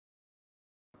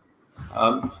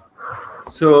Um,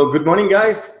 so good morning,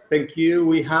 guys. Thank you.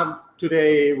 We have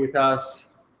today with us,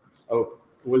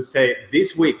 we'll say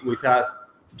this week with us,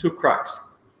 two cracks,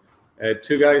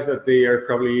 two guys that they are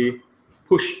probably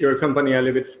push your company a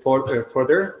little bit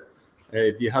further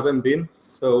if you haven't been.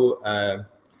 So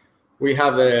we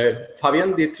have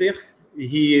Fabian Dittrich.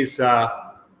 He is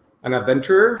an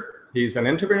adventurer, he's an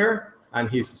entrepreneur, and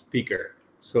he's a speaker.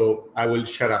 So I will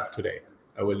shut up today.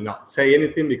 I will not say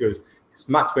anything because he's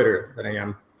much better than I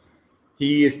am.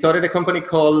 He started a company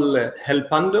called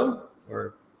Helpando,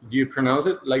 or do you pronounce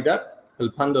it like that?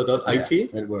 Helpando.it.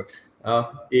 Yeah, it works.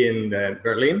 In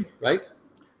Berlin, right?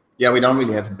 Yeah, we don't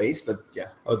really have a base, but yeah.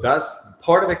 Oh, that's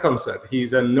part of the concept.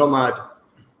 He's a nomad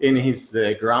in his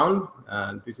ground.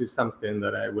 And this is something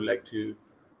that I would like to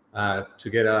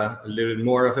get a little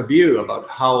more of a view about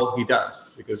how he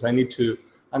does, because I need to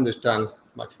understand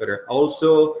much better.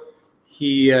 Also,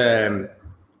 he's a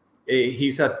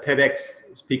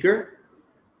TEDx speaker,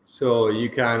 so you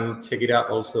can check it out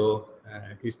also,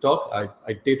 his talk.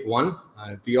 I did one,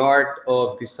 the art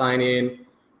of designing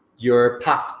your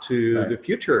path to the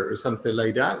future or something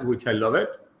like that, which I love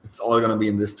it. It's all going to be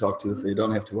in this talk too, so you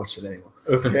don't have to watch it anymore.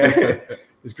 Okay,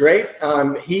 it's great.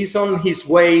 He's on his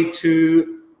way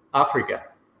to Africa.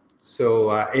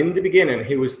 So in the beginning,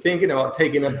 he was thinking about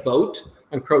taking a boat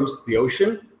and cross the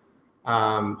ocean,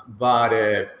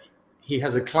 but he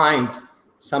has a client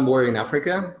somewhere in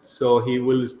Africa, so he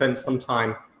will spend some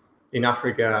time in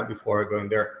Africa before going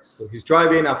there. So he's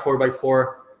driving a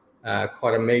 4x4,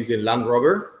 quite amazing Land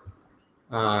Rover,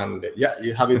 and yeah,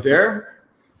 you have it there.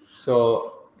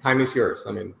 So time is yours.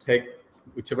 I mean, take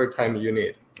whichever time you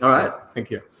need. All right.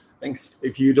 Thank you. Thanks.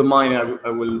 If you don't mind, I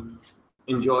will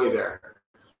enjoy there.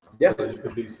 Yeah.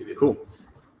 Cool.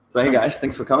 So hey guys,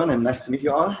 thanks for coming and nice to meet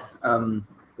you all.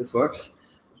 This works.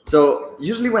 So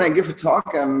usually when I give a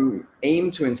talk, I'm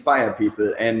aim to inspire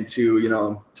people and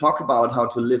to talk about how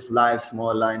to live lives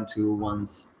more aligned to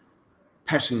one's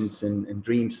passions and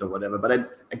dreams or whatever.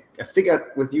 But I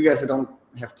figured with you guys I don't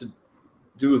have to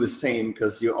do the same,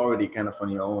 because you're already kind of on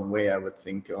your own way, I would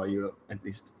think, or you're at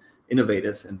least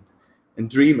innovators and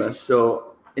dreamers.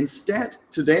 So instead,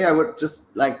 today I would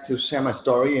just like to share my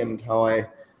story and how I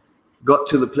got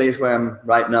to the place where I'm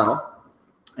right now.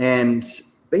 And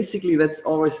basically, that's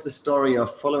always the story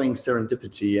of following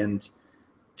serendipity and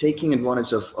taking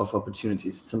advantage of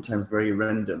opportunities, sometimes very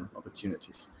random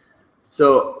opportunities.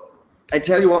 So I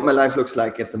tell you what my life looks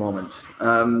like at the moment.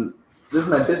 This is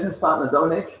my business partner,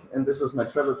 Dominic, and this was my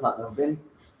travel partner, Vin.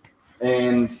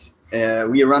 And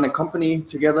we run a company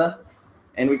together,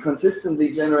 and we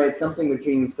consistently generate something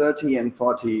between $30,000 and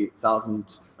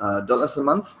 $40,000 a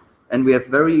month, and we have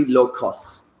very low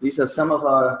costs. These are some of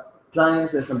our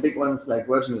clients. There's some big ones like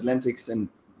Virgin Atlantic, and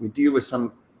we deal with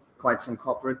quite some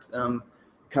corporate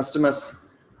customers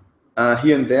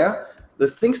here and there. The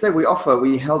things that we offer,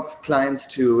 we help clients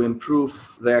to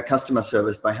improve their customer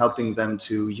service by helping them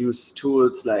to use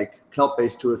tools like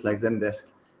cloud-based tools like Zendesk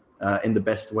in the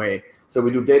best way. So we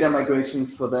do data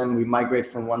migrations for them. We migrate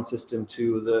from one system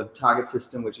to the target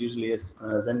system, which usually is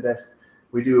Zendesk.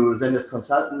 We do Zendesk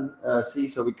consultancy,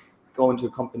 so we go into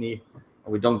a company,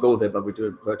 or we don't go there, but we do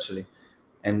it virtually,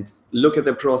 and look at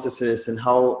their processes and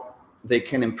how they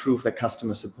can improve their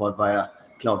customer support via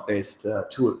cloud-based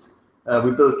tools.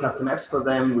 We build custom apps for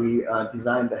them. We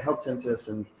design the help centers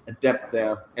and adapt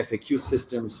their FAQ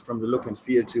systems from the look and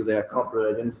feel to their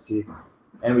corporate identity.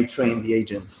 And we train the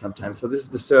agents sometimes. So this is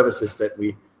the services that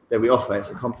we offer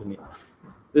as a company.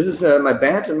 This is my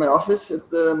bed in my office at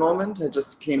the moment. I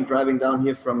just came driving down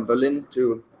here from Berlin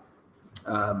to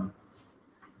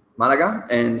Malaga,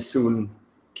 and soon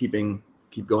keep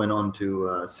going on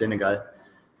to Senegal.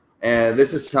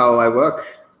 This is how I work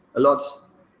a lot.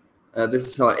 This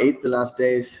is how I ate the last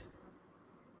days.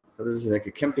 So this is like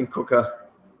a camping cooker.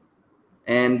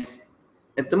 And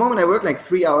at the moment I work like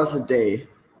 3 hours a day,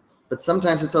 but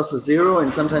sometimes it's also 0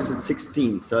 and sometimes it's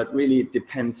 16. So it really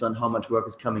depends on how much work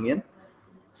is coming in.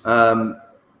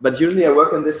 But usually I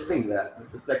work on this thing there.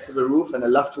 It's a flexible roof, and I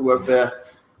love to work there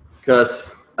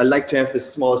because I like to have this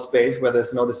small space where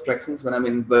there's no distractions. When I'm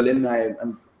in Berlin,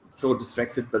 I'm so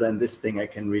distracted, but on this thing I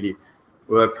can really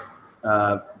work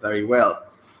very well.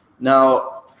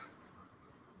 Now,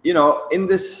 in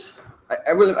this,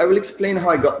 I will explain how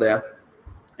I got there,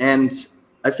 and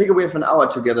I figure we have an hour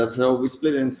together, so we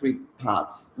split it in 3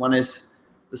 parts. One is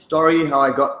the story, how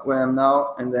I got where I am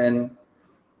now, and then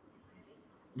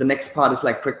the next part is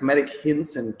like pragmatic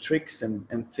hints and tricks and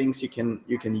things you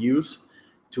can use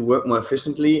to work more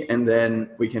efficiently, and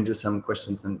then we can do some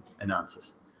questions and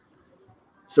answers.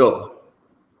 So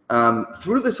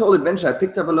through this whole adventure, I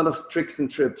picked up a lot of tricks and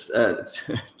tricks,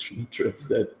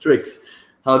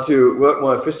 how to work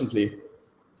more efficiently.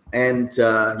 And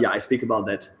yeah, I speak about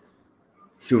that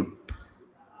soon.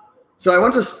 So I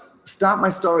want to start my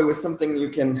story with something you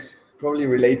can probably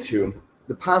relate to.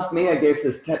 The past May, I gave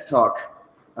this TED talk.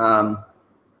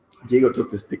 Diego took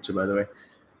this picture, by the way,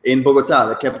 in Bogota,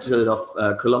 the capital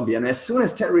of Colombia. And as soon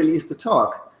as TED released the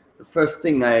talk, the first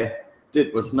thing I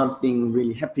did was not being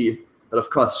really happy, but of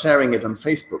course sharing it on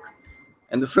Facebook.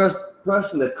 And the first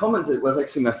person that commented was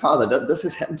actually my father. Does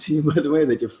this happen to you, by the way,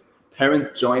 that your parents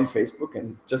join Facebook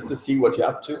and just to see what you're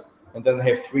up to? And then they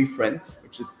have 3 friends,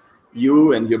 which is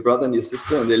you and your brother and your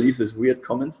sister, and they leave this weird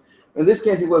comments. In this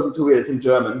case, it wasn't too weird, it's in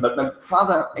German, but my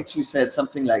father actually said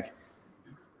something like,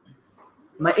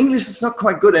 my English is not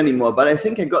quite good anymore, but I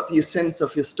think I got the essence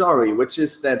of your story, which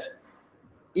is that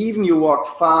even you walked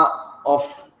far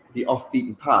off the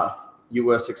off-beaten path, you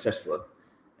were successful.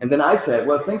 And then I said,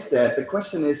 well, thanks, Dad. The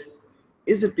question is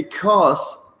it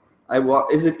because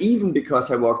is it even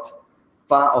because I walked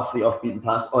far off the off-beaten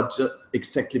path, or just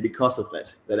exactly because of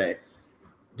that I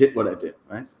did what I did,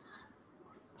 right?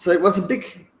 So it was a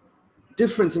big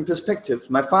difference in perspective.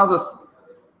 My father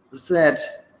said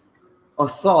or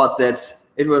thought that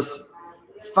it was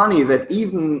funny that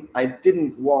even I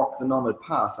didn't walk the normal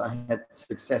path, I had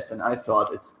success, and I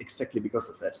thought it's exactly because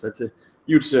of that. So it's a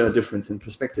huge difference in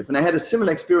perspective. And I had a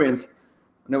similar experience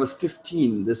when I was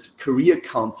 15. This career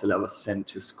counselor was sent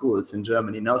to schools in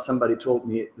Germany. Now somebody told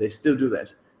me they still do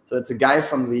that. So it's a guy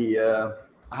from the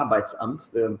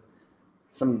Arbeitsamt,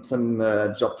 some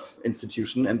job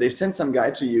institution, and they send some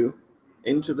guy to you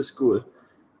into the school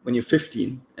when you're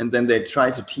 15, and then they try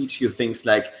to teach you things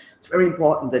like, it's very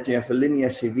important that you have a linear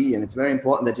CV, and it's very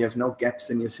important that you have no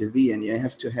gaps in your CV, and you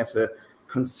have to have a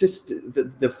consistent,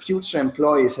 the future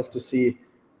employees have to see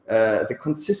the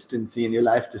consistency in your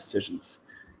life decisions.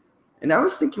 And I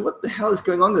was thinking, what the hell is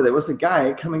going on there? There was a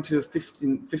guy coming to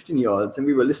 15-year-olds, and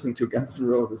we were listening to Guns N'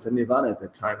 Roses and Nirvana at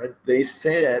that time, and they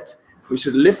said we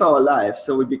should live our lives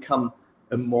so we become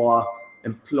a more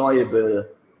employable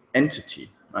entity,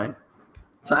 right?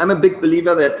 So I'm a big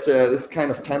believer that this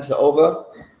kind of times are over.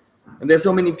 And there's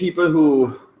so many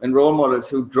people and role models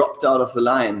who dropped out of the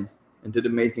line and did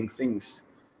amazing things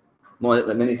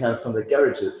many times from the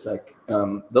garages, like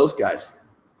those guys.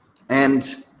 And,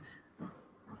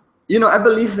 you know, I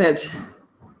believe that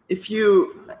if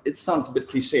it sounds a bit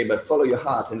cliche, but follow your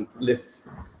heart and live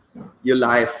your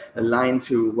life aligned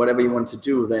to whatever you want to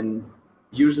do, then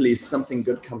usually something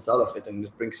good comes out of it and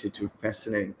it brings you to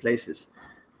fascinating places.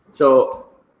 So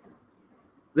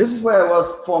this is where I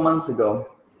was 4 months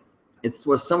ago. It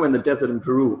was somewhere in the desert in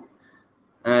Peru.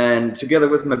 And together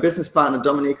with my business partner,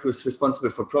 Dominic, who's responsible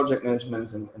for project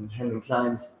management and handling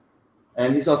clients.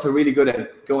 And he's also really good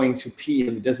at going to pee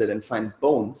in the desert and find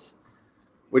bones,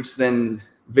 which then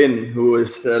Vin, who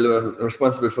is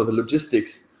responsible for the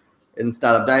logistics in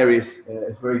Startup Diaries,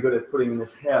 is very good at putting in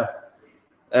his hair.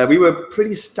 We were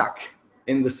pretty stuck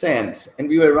in the sand, and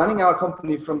we were running our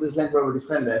company from this Land Rover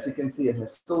Defender. As you can see, it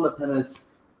has solar panels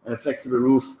and a flexible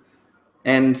roof.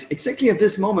 And exactly at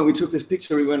this moment, we took this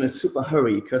picture. We were in a super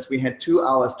hurry because we had 2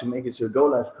 hours to make it to a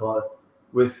go-live call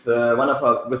with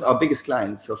with our biggest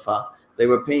client so far. They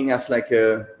were paying us like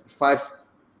a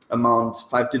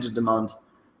 5-digit amount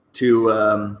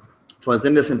for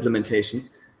Zendesk implementation,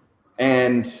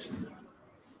 and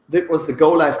that was the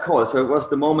go-live call. So it was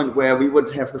the moment where we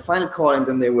would have the final call, and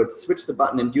then they would switch the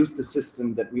button and use the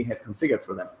system that we had configured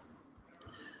for them.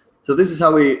 So this is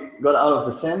how we got out of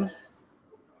the sand.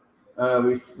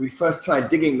 We first tried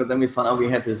digging, but then we found out we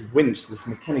had this winch, this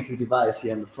mechanical device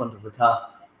here in the front of the car,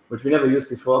 which we never used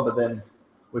before. But then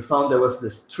we found there was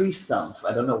this tree stump.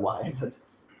 I don't know why, but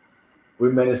we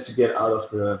managed to get out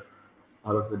of the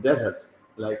desert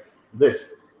like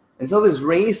this. And so this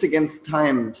race against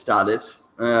time started.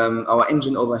 Our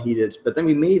engine overheated, but then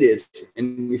we made it,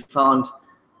 and we found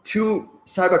 2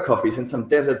 cyber coffees in some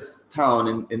desert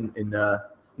town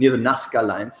near the Nazca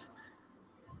lines.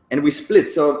 And we split.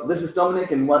 So this is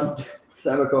Dominic in one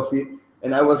cyber coffee,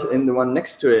 and I was in the one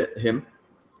next to him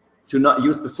to not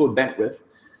use the full bandwidth.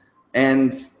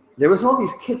 And there was all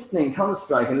these kids playing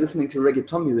Counter-Strike and listening to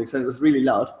reggaeton music, so it was really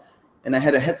loud. And I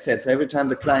had a headset, so every time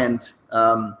the client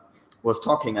was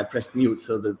talking, I pressed mute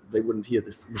so that they wouldn't hear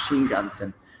this machine guns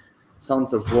and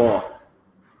sounds of war.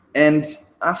 And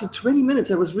after 20 minutes,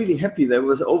 I was really happy that it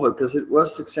was over because it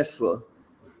was successful.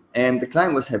 And the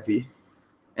client was happy.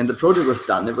 And the project was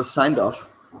done. It was signed off.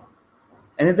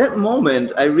 And at that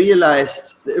moment, I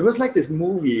realized it was like this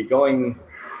movie going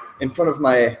in front of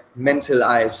my mental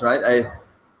eyes, right?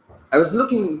 I was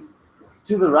looking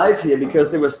to the right here because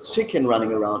there was chicken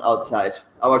running around outside.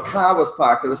 Our car was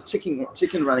parked, there was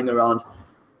chicken running around.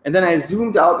 And then I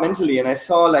zoomed out mentally and I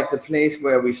saw like the place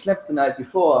where we slept the night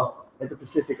before at the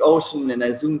Pacific Ocean, and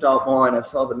I zoomed out more and I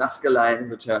saw the Nazca line,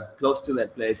 which are close to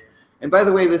that place. And by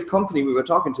the way, this company we were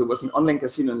talking to was an online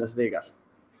casino in Las Vegas.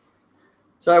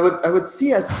 So I would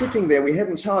see us sitting there. We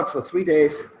hadn't showered for 3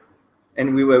 days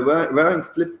and we were wearing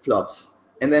flip-flops.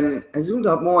 And then I zoomed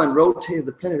out more and rotated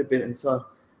the planet a bit and saw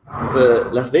the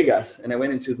Las Vegas. And I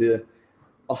went into the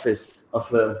office of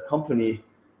the company,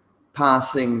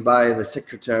 passing by the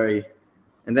secretary.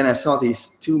 And then I saw these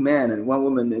 2 men and 1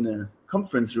 woman in a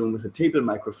conference room with a table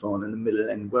microphone in the middle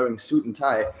and wearing suit and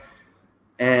tie.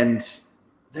 And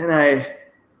then I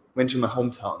went to my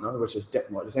hometown, which is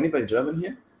Detmold. Is anybody German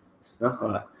here? No?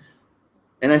 All right.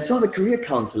 And I saw the career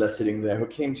counselor sitting there who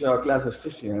came to our class with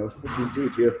 50. And I was thinking,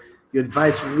 dude, your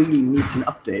advice really needs an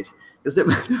update. Because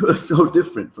that was so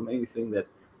different from anything that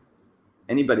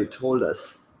anybody told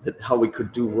us that how we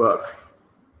could do work.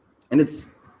 And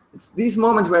it's these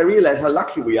moments where I realize how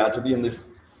lucky we are to be on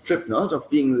this trip, of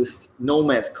being this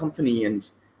nomad company and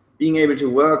being able to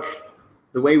work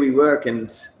the way we work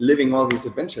and living all these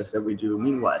adventures that we do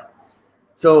meanwhile.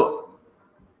 So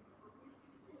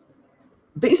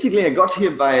basically I got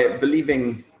here by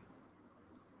believing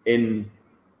in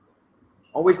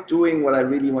always doing what I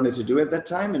really wanted to do at that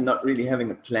time and not really having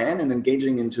a plan and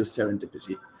engaging into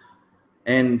serendipity.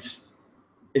 And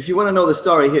if you want to know the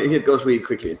story, here it goes really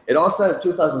quickly. It all started in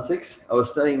 2006. I was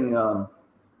studying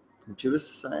computer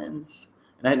science,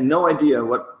 and I had no idea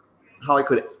how I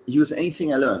could use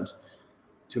anything I learned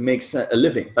to make a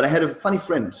living. But I had a funny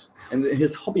friend, and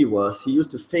his hobby was he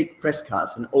used a fake press card,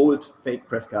 an old fake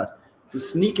press card, to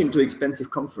sneak into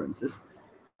expensive conferences,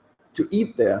 to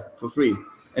eat there for free,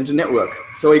 and to network.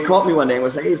 So he called me one day and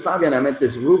was like, "Hey, Fabian, I'm at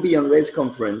this Ruby on Rails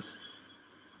conference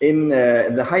in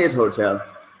the Hyatt Hotel."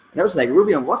 And I was like,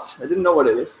 "Ruby on what?" I didn't know what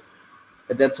it is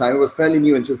at that time. It was fairly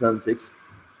new in 2006.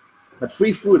 But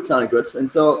free food sounded good. And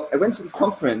so I went to this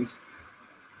conference.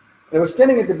 And I was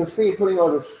standing at the buffet putting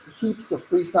all these heaps of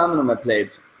free salmon on my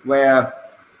plate, where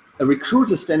a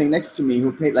recruiter standing next to me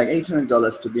who paid like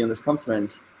 $800 to be on this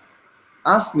conference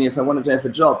asked me if I wanted to have a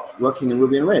job working in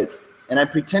Ruby on Rails. And I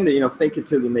pretended, fake it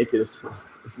till you make it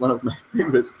is one of my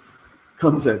favorite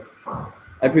concepts.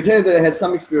 I pretended that I had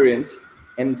some experience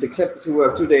and accepted to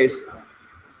work 2 days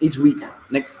each week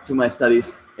next to my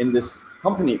studies in this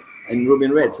company in Ruby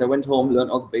on Rails. I went home,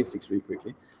 learned all the basics really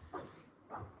quickly,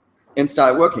 and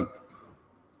started working.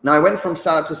 Now I went from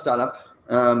startup to startup,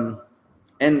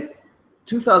 and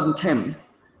 2010,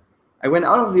 I went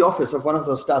out of the office of one of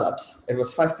those startups. It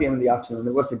was 5 p.m. in the afternoon.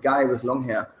 There was a guy with long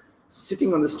hair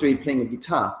sitting on the street playing a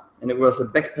guitar, and it was a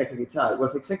backpacker guitar. It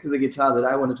was exactly the guitar that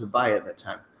I wanted to buy at that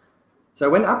time. So I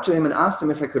went up to him and asked him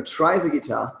if I could try the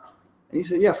guitar, and he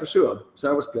said, "Yeah, for sure." So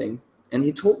I was playing, and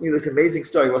he told me this amazing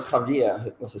story. It was Javier,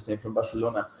 it was his name, from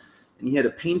Barcelona, and he had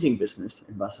a painting business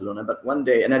in Barcelona. But one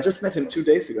day, and I just met him 2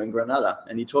 days ago in Granada,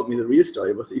 and he told me the real story.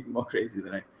 It was even more crazy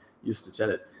than I used to tell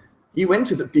it. He went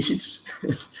to the beach.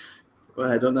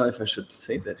 Well, I don't know if I should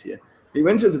say that here. He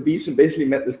went to the beach and basically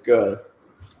met this girl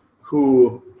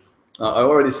who, I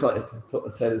already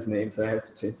said his name, so I have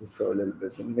to change the story a little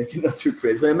bit and make it not too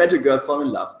crazy. So I met a girl, fell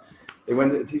in love.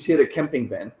 She had a camping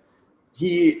van.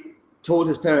 He told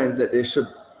his parents that they should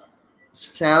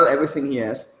sell everything he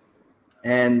has,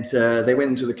 and they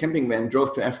went into the camping van,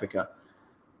 drove to Africa,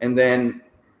 and then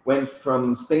went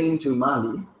from Spain to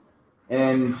Mali.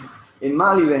 And in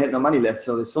Mali, they had no money left,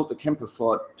 so they sold the camper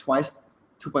for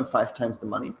 2.5 times the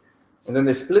money. And then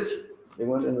they split. They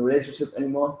weren't in a relationship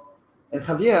anymore. And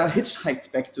Javier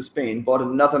hitchhiked back to Spain, bought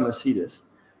another Mercedes,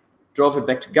 drove it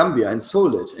back to Gambia and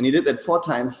sold it. And he did that 4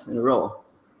 times in a row.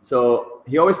 So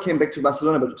he always came back to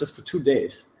Barcelona, but just for 2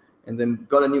 days, and then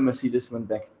got a new Mercedes, went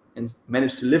back, and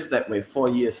managed to live that way 4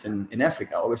 years in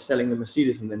Africa, always selling the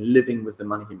Mercedes and then living with the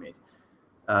money he made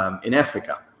in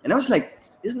Africa. And I was like,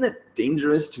 "Isn't it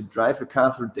dangerous to drive a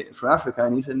car through Africa?"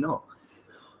 And he said, "No."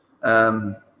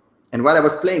 And while I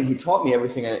was playing, he taught me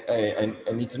everything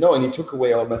I need to know, and he took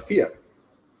away all my fear.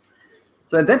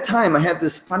 So at that time, I had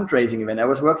this fundraising event. I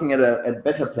was working at a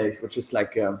Better Place, which is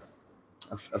like a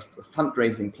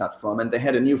fundraising platform, and they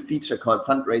had a new feature called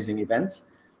fundraising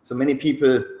events. So many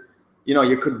people,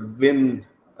 you could win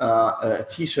a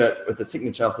T-shirt with the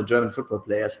signature of the German football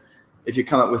players if you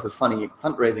come up with a funny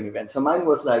fundraising event. So mine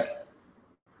was like,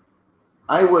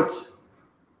 I would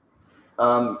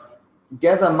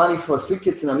gather money for street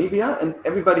kids in Namibia, and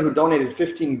everybody who donated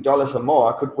 $15 or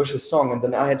more could wish a song, and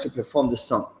then I had to perform this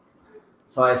song.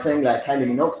 So I sang like Kylie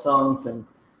Minogue songs and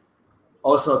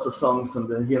all sorts of songs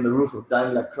here on the roof of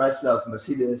Daimler, Chrysler, of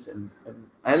Mercedes, and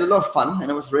I had a lot of fun,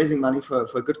 and I was raising money for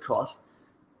a good cause.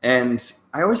 And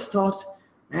I always thought,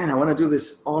 man, I want to do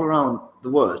this all around the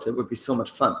world. It would be so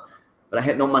much fun. But I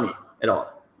had no money at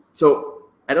all. So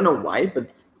I don't know why,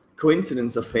 but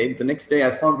coincidence of fate, the next day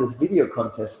I found this video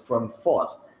contest from Ford.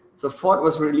 So Ford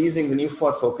was releasing the new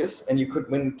Ford Focus, and you could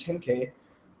win 10K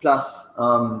plus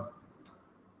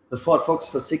the Ford Focus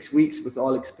for 6 weeks with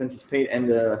all expenses paid, and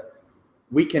a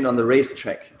weekend on the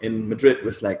racetrack in Madrid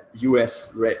with like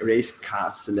US race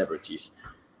car celebrities.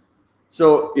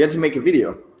 So you had to make a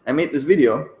video. I made this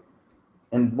video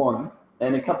and won.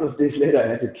 And a couple of days later, I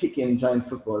had to kick in giant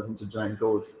footballs into giant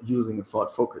goals using a Ford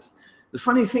Focus. The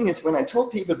funny thing is, when I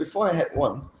told people before I had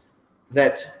won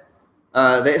that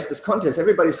there's this contest,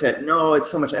 everybody said, no, it's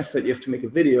so much effort, you have to make a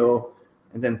video,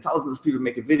 and then thousands of people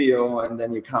make a video, and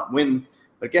then you can't win.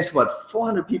 But guess what?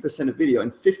 400 people sent a video,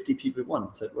 and 50 people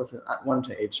won. So it was a 1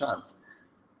 to 8 chance,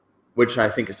 which I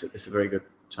think is a very good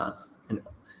chance. And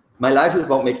my life is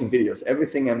about making videos.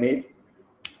 Everything I made,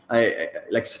 I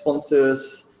like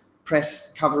sponsors,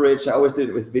 press coverage. I always did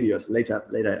it with videos. Later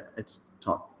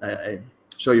I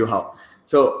show you how.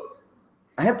 So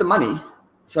I had the money,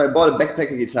 so I bought a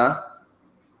backpacker guitar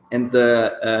and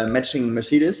the matching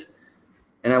Mercedes,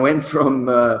 and I went from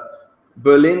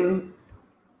Berlin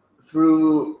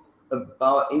through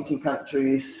about 18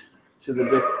 countries to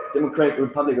the Democratic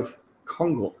Republic of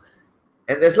Congo.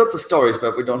 And there's lots of stories,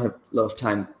 but we don't have a lot of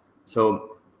time.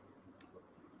 So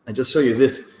I just show you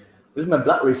this. This is my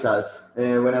blood results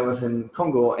when I was in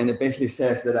Congo, and it basically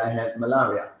says that I had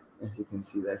malaria, as you can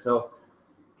see there. So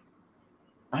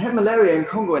I had malaria in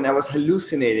Congo, and I was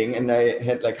hallucinating, and I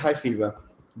had like high fever,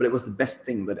 but it was the best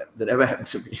thing that ever happened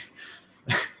to me.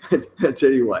 I'll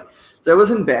tell you why. So I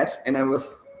was in bed, and I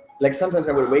was like, sometimes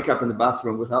I would wake up in the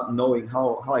bathroom without knowing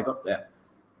how I got there.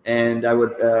 And I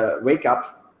would wake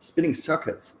up spinning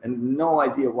circuits and no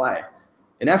idea why.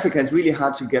 In Africa, it's really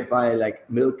hard to get by like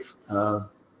milk,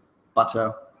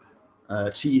 butter,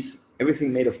 cheese,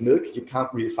 everything made of milk. You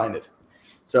can't really find it.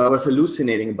 So I was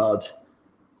hallucinating about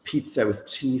pizza with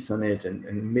cheese on it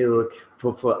and milk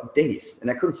for days, and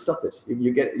I couldn't stop it.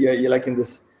 You're like in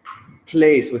this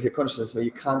place with your consciousness where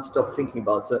you can't stop thinking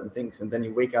about certain things, and then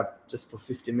you wake up just for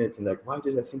 15 minutes and like, why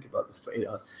did I think about this for 8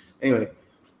 hours? Anyway,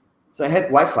 so I had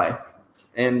Wi-Fi,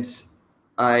 and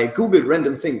I Googled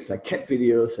random things like cat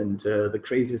videos and the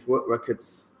craziest world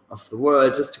records of the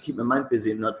world, just to keep my mind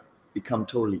busy and not become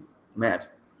totally mad.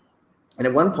 And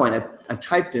at one point I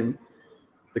typed in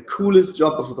the coolest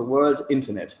job of the world,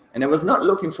 internet. And I was not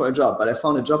looking for a job, but I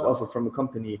found a job offer from a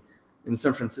company in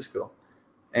San Francisco.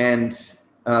 And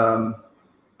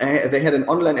they had an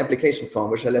online application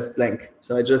form, which I left blank.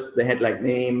 So they had like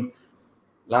name,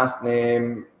 last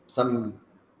name, some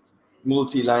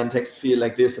multi-line text field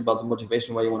like this about the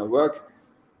motivation why you want to work,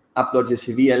 upload your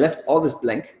CV. I left all this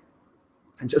blank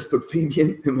and just put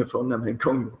Fabian in my phone number in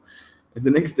Congo. And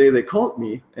the next day they called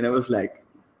me, and I was like,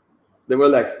 they were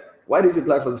like, why did you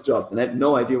apply for this job? And I had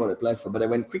no idea what I applied for, but I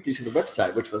went quickly to the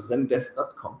website, which was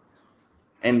zendesk.com,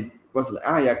 and was like,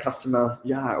 yeah, customer,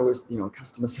 yeah, always,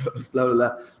 customer service, blah, blah,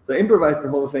 blah. So I improvised the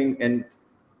whole thing, and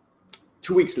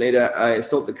 2 weeks later, I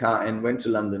sold the car and went to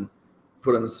London,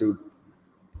 put on a suit,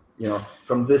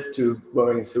 from this to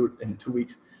wearing a suit in 2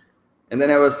 weeks. And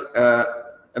then I was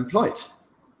employed,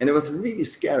 and it was really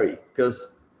scary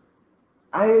because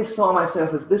I saw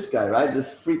myself as this guy, right?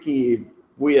 This freaky,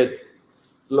 weird,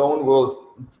 lone wolf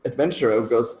adventurer who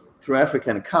goes through Africa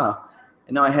in a car.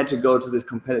 And now I had to go to this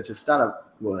competitive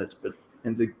startup world.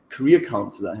 And the career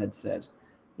counselor had said,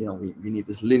 we need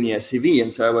this linear CV.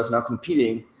 And so I was now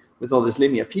competing with all these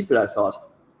linear people, I thought.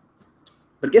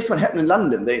 But guess what happened in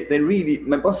London? They really,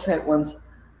 my boss said once,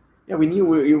 yeah, we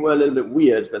knew you were a little bit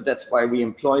weird, but that's why we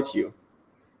employed you.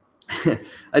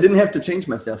 I didn't have to change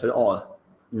myself at all,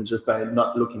 just by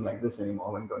not looking like this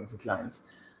anymore when going to clients.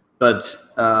 But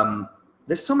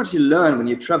there's so much you learn when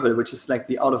you travel, which is like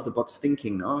the out-of-the-box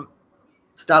thinking, no?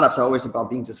 Startups are always about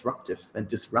being disruptive and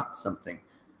disrupt something.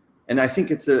 And I think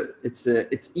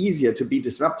it's easier to be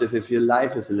disruptive if your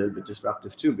life is a little bit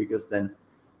disruptive too, because then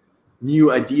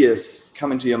new ideas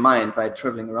come into your mind by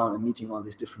traveling around and meeting all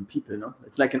these different people.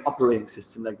 It's like an operating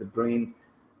system, like the brain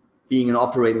being an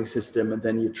operating system, and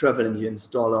then you travel and you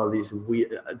install all these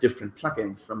weird, different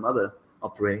plugins from other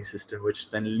operating systems,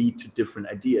 which then lead to different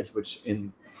ideas, which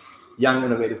in young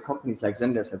innovative companies like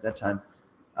Zendesk at that time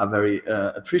are very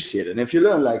appreciated. And if you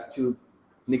learn to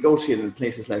negotiate in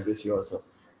places like this, you also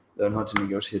learn how to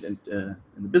negotiate in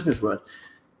the business world.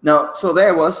 Now, so there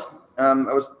I was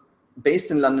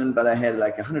based in London, but I had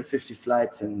like 150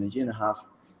 flights in a year and a half.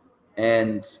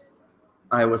 And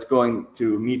I was going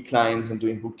to meet clients and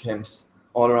doing boot camps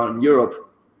all around Europe.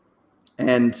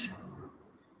 And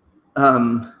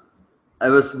I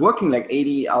was working like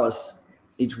 80 hours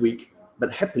each week,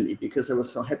 but happily, because I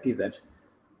was so happy that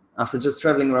after just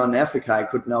traveling around Africa, I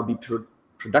could now be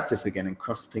productive again and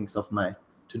cross things off my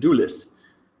to-do list.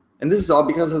 And this is all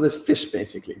because of this fish,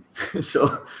 basically.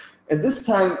 So at this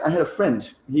time, I had a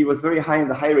friend. He was very high in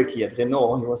the hierarchy at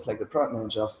Renault. He was like the product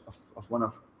manager of one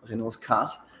of Renault's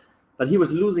cars. But he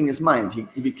was losing his mind.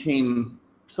 He became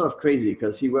sort of crazy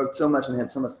because he worked so much and had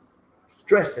so much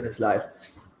stress in his life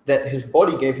that his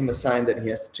body gave him a sign that he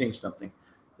has to change something.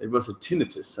 It was a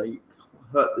tinnitus. So he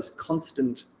heard this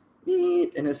constant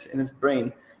beep in his brain,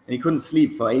 and he couldn't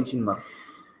sleep for 18 months.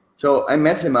 So I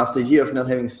met him after a year of not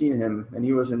having seen him, and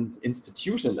he was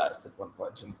institutionalized at one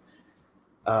point.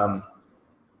 And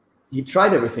he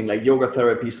tried everything like yoga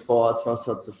therapy, sports, all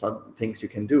sorts of fun things you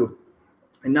can do,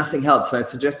 and nothing helped. So I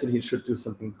suggested he should do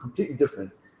something completely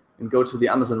different and go to the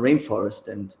Amazon rainforest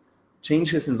and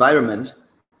change his environment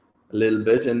a little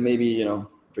bit, and maybe, you know,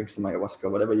 drink some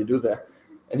ayahuasca, whatever you do there.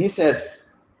 And he said,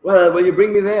 well, will you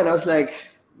bring me there? And I was like,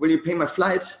 will you pay my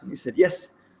flight? And he said,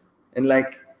 yes. And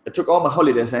like, I took all my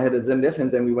holidays I had at Zendesk,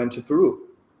 and then we went to Peru.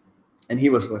 And he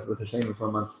was with a shaman for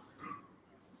a month.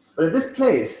 But at this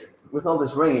place, with all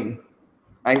this rain,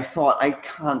 I thought, I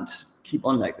can't keep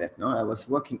on like that. No, I was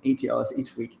working 80 hours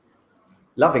each week,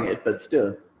 loving it, but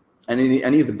still, I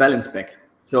need the balance back.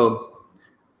 So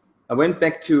I went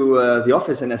back to the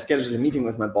office and I scheduled a meeting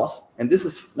with my boss. And this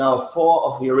is now 4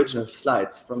 of the original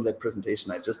slides from that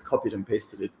presentation. I just copied and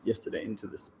pasted it yesterday into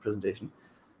this presentation.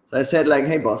 So I said, like,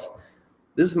 hey, boss,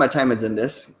 this is my time at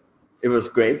Zendesk. It was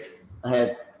great.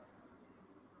 I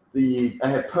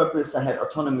had purpose, I had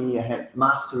autonomy, I had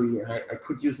mastery, I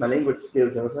could use my language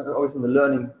skills. I was always in the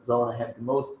learning zone. I had the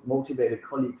most motivated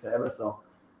colleagues I ever saw,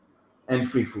 and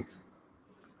free food.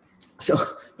 So,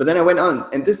 but then I went on,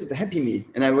 and this is the happy me.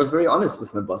 And I was very honest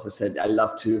with my boss. I said, I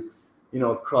love to, you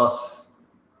know, cross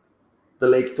the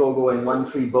Lake Togo in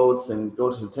 1-3 boats and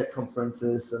go to tech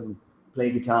conferences and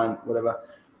play guitar and whatever.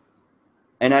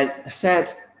 And I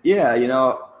said, yeah, you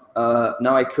know,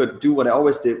 now I could do what I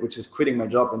always did, which is quitting my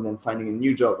job and then finding a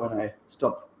new job when I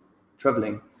stop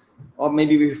traveling. Or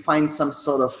maybe we find some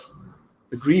sort of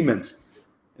agreement.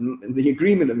 And the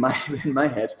agreement in my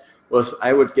head was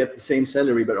I would get the same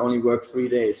salary but only work 3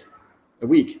 days a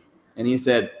week. And he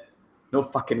said, no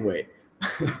fucking way.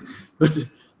 But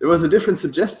there was a different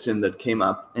suggestion that came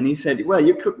up. And he said, well,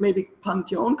 you could maybe fund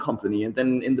your own company. And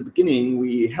then in the beginning,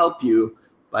 we help you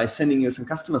by sending you some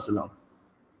customers along.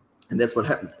 And that's what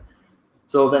happened.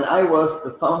 So then I was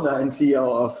the founder and CEO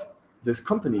of this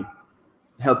company,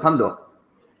 Helpando.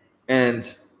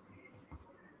 And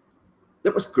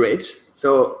that was great.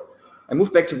 So I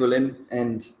moved back to Berlin,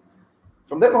 and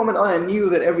from that moment on, I knew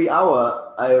that every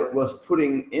hour I was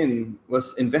putting in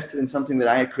was invested in something that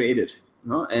I had created.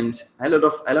 You know? And I had a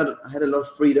lot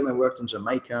of freedom. I worked in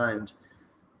Jamaica and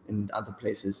in other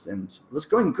places, and it was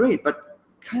going great, but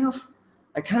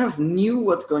I kind of knew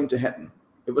what's going to happen.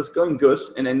 It was going good,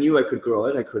 and I knew I could grow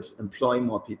it. I could employ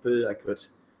more people. I could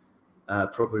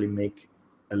probably make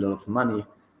a lot of money.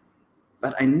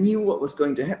 But I knew what was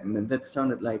going to happen, and that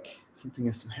sounded like something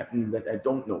has to happen that I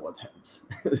don't know what happens.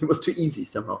 It was too easy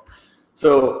somehow.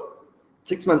 So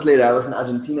 6 months later, I was in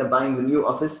Argentina buying the new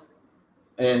office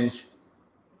and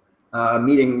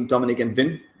meeting Dominic and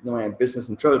Vin, my business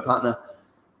and travel partner.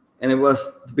 And it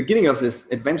was the beginning of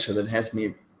this adventure that has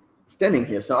me standing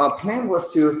here. So our plan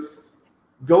was to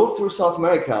go through South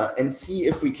America and see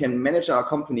if we can manage our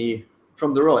company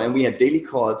from the road. And we had daily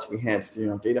calls, we had, you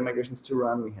know, data migrations to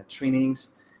run, we had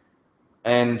trainings,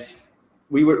 and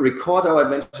we would record our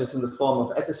adventures in the form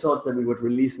of episodes that we would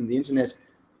release in the internet.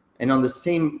 And on the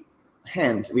same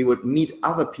hand, we would meet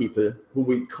other people who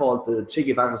we called the Che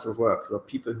Guevaras of work, so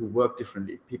people who work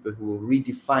differently, people who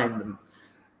redefine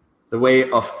the way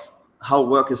of how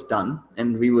work is done,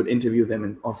 and we would interview them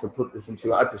and also put this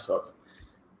into our episodes.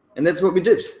 And that's what we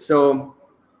did. So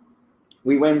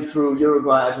we went through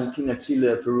Uruguay, Argentina,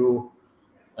 Chile, Peru,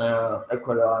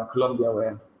 Ecuador, and Colombia,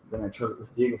 where then I traveled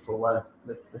with Diego for a while.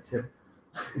 That's him.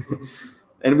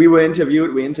 And we were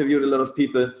interviewed. We interviewed a lot of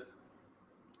people.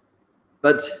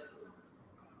 But,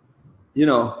 you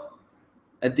know,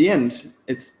 at the end,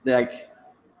 it's like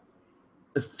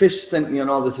a fish sent me on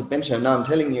all this adventure. And now I'm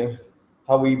telling you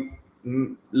how we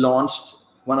launched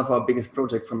one of our biggest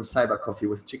projects from a cyber coffee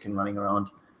with chicken running around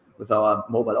with our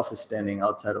mobile office standing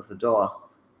outside of the door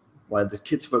while the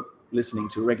kids were listening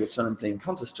to reggaeton and playing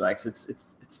Counter-Strikes.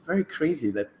 It's very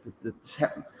crazy that it's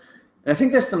happened. And I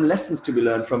think there's some lessons to be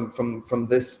learned from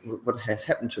this, what has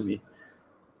happened to me.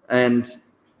 And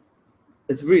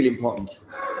it's really important.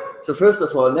 So first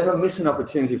of all, never miss an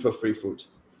opportunity for free food,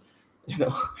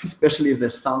 especially if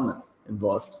there's salmon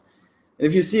involved. And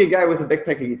if you see a guy with a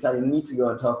backpacker guitar, you need to go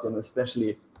and talk to him,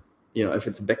 especially, if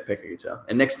it's a backpacker guitar.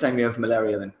 And next time you have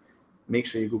malaria, then make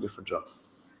sure you Google for jobs.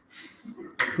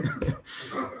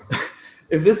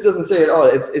 If this doesn't say it all,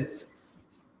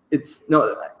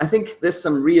 no, I think there's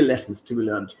some real lessons to be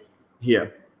learned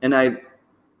here. And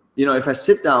if I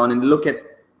sit down and look at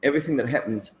everything that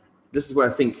happened, this is what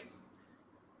I think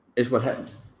is what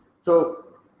happened. So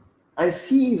I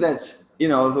see that,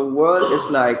 the world is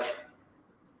like,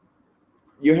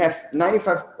 you have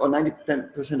 95 or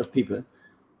 90% of people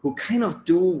who kind of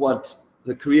do what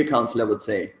the career counselor would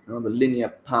say, the linear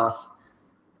path,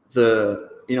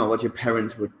 what your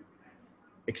parents would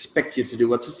expect you to do,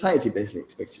 what society basically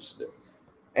expects you to do.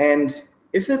 And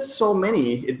if that's so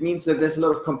many, it means that there's a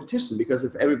lot of competition, because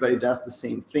if everybody does the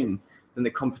same thing, then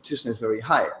the competition is very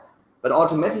high. But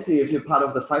automatically, if you're part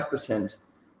of the 5%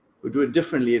 who do it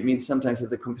differently, it means sometimes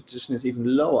that the competition is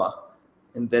even lower,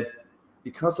 and that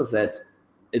because of that,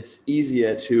 it's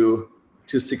easier to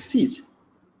succeed.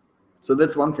 So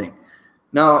that's one thing.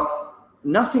 Now,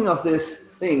 nothing of these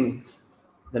things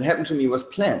that happened to me was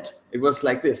planned. It was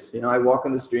like this, I walk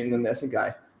on the street and then there's a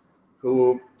guy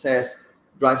who says,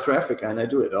 drive through Africa, and I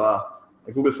do it. Or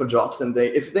I Google for jobs, and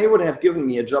if they would have given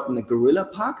me a job in the gorilla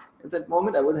park at that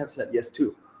moment, I would have said yes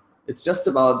too. It's just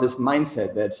about this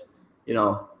mindset that,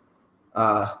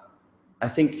 I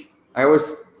think I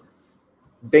always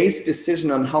base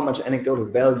decision on how much anecdotal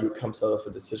value comes out of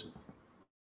a decision.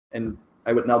 And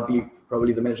I would now be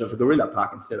probably the manager of a gorilla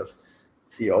park instead of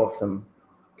CEO of some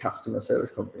customer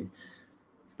service company.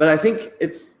 But I think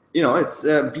it's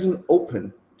being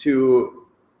open to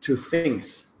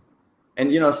things.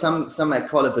 And some might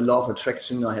call it the law of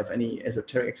attraction, or have any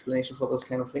esoteric explanation for those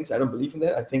kind of things. I don't believe in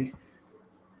that. I think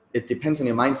it depends on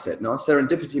your mindset. No,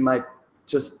 serendipity might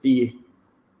just be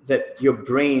that your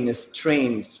brain is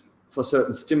trained for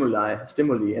certain stimuli,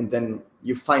 and then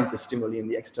you find the stimuli in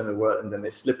the external world, and then they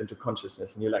slip into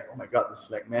consciousness, and you're like, oh my God, this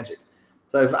is like magic.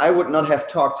 So if I would not have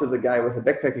talked to the guy with a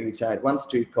backpacker guitar at one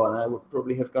street corner, I would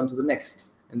probably have gone to the next.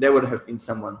 And there would have been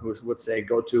someone who would say,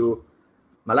 go to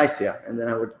Malaysia, and then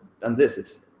I would done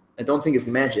this. I don't think it's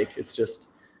magic, it's just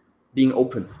being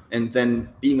open. And then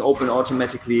being open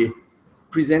automatically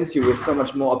presents you with so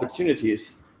much more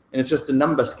opportunities. And it's just a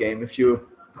numbers game. If you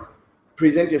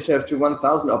present yourself to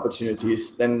 1,000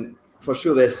 opportunities, then for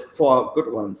sure there's 4 good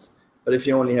ones. But if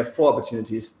you only have 4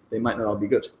 opportunities, they might not all be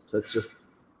good. So it's just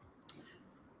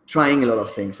trying a lot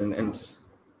of things and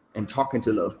talking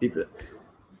to a lot of people.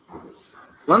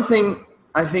 One thing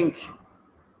I think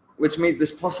which made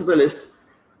this possible is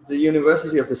the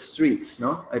university of the streets.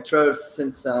 No, I traveled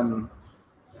since 20.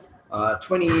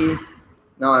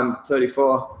 Now I'm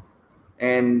 34,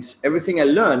 and everything I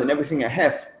learned and everything I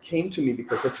have came to me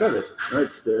because I traveled.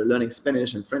 It's the learning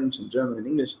Spanish and French and German and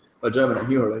English. Well, German I'm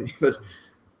here already, but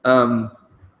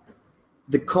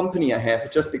the company I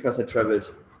have just because I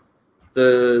traveled.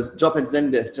 The job at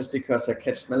Zendesk just because I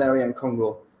catch malaria in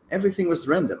Congo. Everything was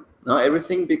random. No,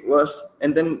 everything big was,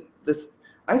 and then this.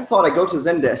 I thought I go to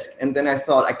Zendesk, and then I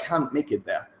thought I can't make it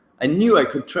there. I knew I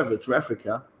could travel through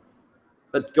Africa,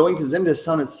 but going to Zendesk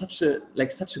sounded such a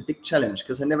big challenge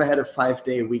because I never had a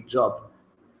 5-day-a-week job.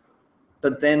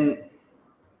 But then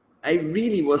I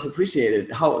really was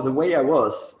appreciated how the way I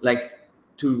was, like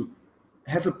to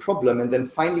have a problem and then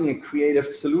finding a creative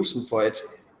solution for it,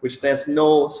 which there's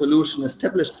no solution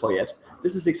established for yet.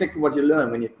 This is exactly what you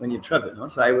learn when you travel. No?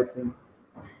 So I would think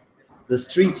the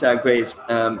streets are a great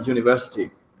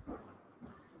university.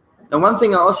 Now, one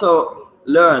thing I also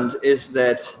learned is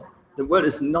that the world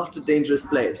is not a dangerous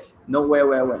place. Nowhere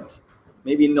where I went.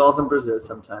 Maybe in northern Brazil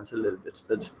sometimes a little bit,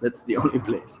 but that's the only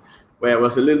place where I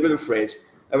was a little bit afraid.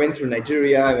 I went through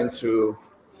Nigeria, I went through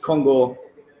Congo.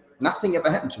 Nothing ever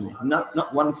happened to me.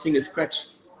 Not one single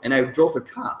scratch. And I drove a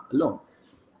car alone.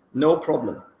 No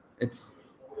problem. It's,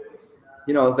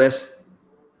 there's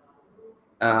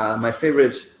my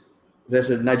favorite, there's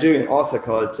a Nigerian author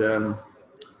called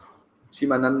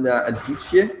Chimamanda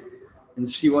Adichie, and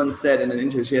she once said in an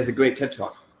interview, she has a great TED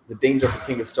Talk, The Danger of a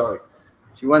Single Story.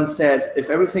 She once said, if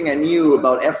everything I knew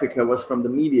about Africa was from the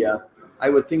media, I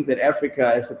would think that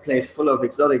Africa is a place full of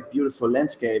exotic, beautiful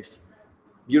landscapes,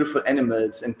 beautiful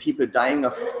animals, and people dying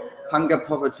of hunger,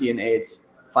 poverty, and AIDS,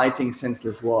 fighting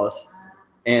senseless wars,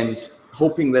 and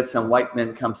hoping that some white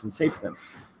man comes and saves them.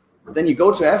 But then you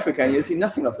go to Africa and you see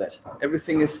nothing of that.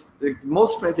 Everything is the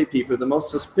most friendly people, the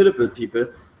most hospitable people.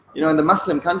 In the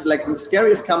Muslim country, like the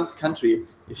scariest country,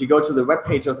 if you go to the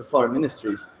webpage of the foreign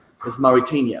ministries, is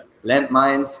Mauritania.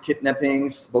 Landmines,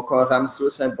 kidnappings, Boko Haram,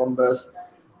 suicide bombers,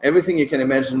 everything you can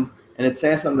imagine. And it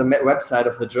says on the website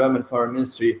of the German Foreign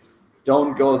Ministry,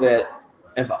 don't go there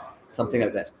ever, something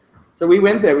like that. So we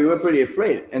went there, we were pretty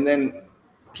afraid. And then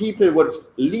people would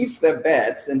leave their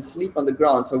beds and sleep on the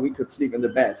ground so we could sleep in the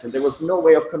beds. And there was no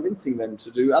way of convincing them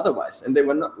to do otherwise. And they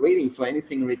were not waiting for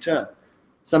anything in return.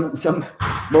 Some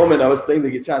moment I was playing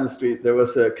the guitar in the street, there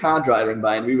was a car driving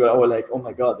by and we were all like, oh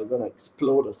my God, they're going to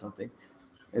explode or something.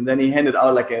 And then he handed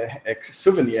out like a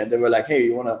souvenir and they were like, hey,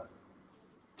 you want to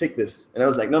take this? And I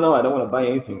was like, no, I don't want to buy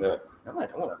anything there. I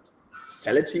don't want to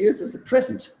sell it to you. It's a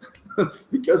present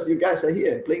because you guys are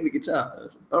here playing the guitar. I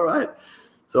was like, all right.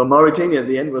 So Mauritania at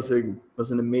the end was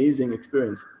an amazing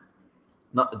experience,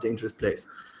 not a dangerous place.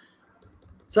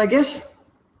 So I guess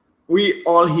we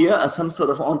all here are some sort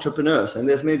of entrepreneurs, and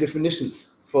there's many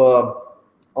definitions for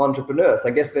entrepreneurs.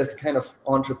 I guess there's kind of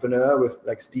entrepreneur with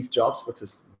like Steve Jobs with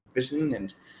his vision,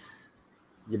 and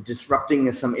you're disrupting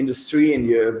some industry and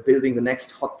you're building the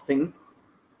next hot thing,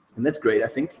 and that's great, I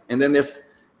think. And then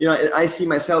there's, I see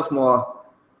myself more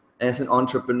as an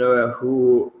entrepreneur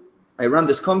who I run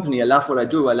this company. I love what I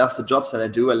do. I love the jobs that I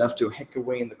do. I love to hack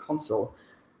away in the console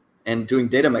and doing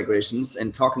data migrations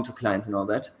and talking to clients and all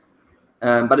that.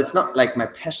 But it's not like my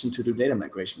passion to do data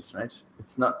migrations, right?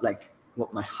 It's not like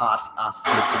what my heart asks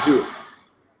me to do.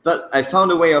 But I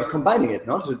found a way of combining it,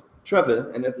 not to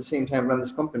travel and at the same time run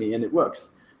this company, and it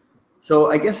works.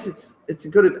 So I guess it's a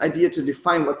good idea to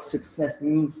define what success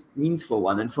means for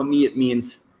one. And for me, it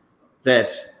means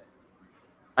that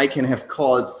I can have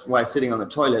calls while sitting on the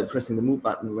toilet, pressing the move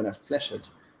button when I flash it,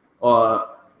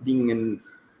 or being in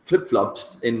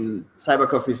flip-flops in cyber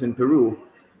coffees in Peru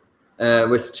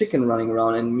with chicken running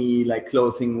around and me like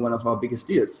closing one of our biggest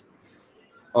deals,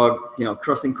 or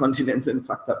crossing continents in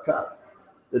fucked up cars.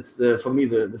 That's for me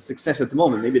the success at the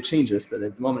moment. Maybe it changes, but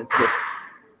at the moment it's this.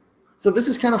 So this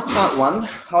is kind of part one,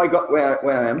 how I got where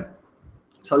I am.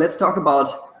 So let's talk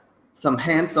about some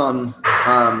hands-on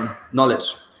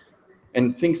knowledge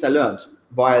and things I learned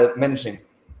while managing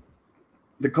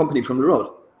the company from the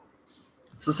road.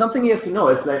 So something you have to know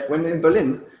is that when in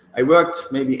Berlin, I worked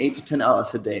maybe 8 to 10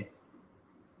 hours a day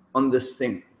on this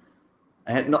thing.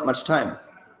 I had not much time.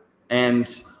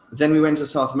 And then we went to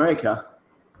South America,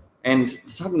 and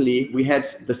suddenly we had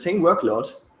the same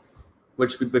workload,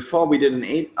 which before we did in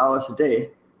 8 hours a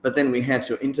day, but then we had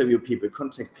to interview people,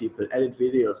 contact people, edit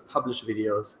videos, publish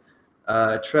videos,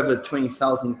 travel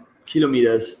 20,000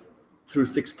 kilometers through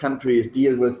 6 countries,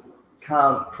 deal with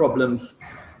car problems,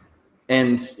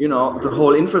 and the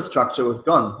whole infrastructure was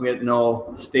gone. We had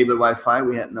no stable Wi-Fi,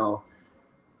 we had no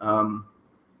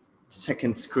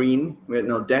second screen, we had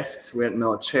no desks, we had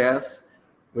no chairs,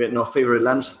 we had no favorite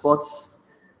lunch spots.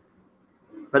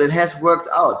 But it has worked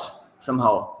out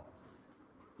somehow,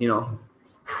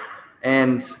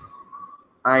 and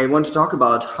I want to talk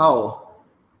about how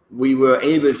we were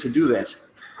able to do that.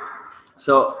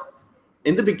 So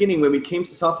in the beginning, when we came to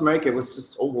South America, it was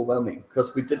just overwhelming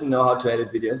because we didn't know how to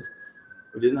edit videos.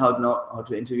 We didn't know how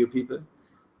to interview people,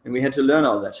 and we had to learn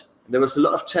all that. There was a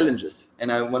lot of challenges,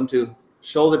 and I want to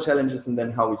show the challenges and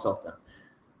then how we solved them.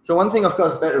 So one thing, of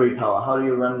course, battery power. How do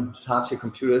you charge your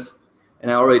computers? And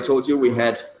I already told you we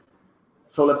had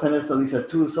solar panels. So these are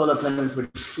 2 solar panels which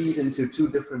feed into 2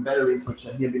 different batteries, which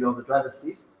are here below the driver's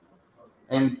seat.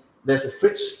 And there's a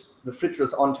fridge. The fridge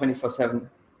was on 24/7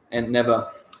 and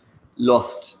never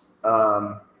lost.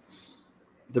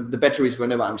 The batteries were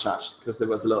never uncharged because there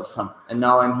was a lot of sun. And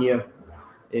now I'm here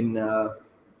in,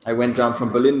 I went down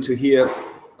from Berlin to here.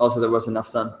 Also, there was enough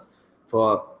sun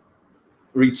for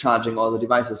recharging all the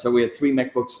devices. So we had 3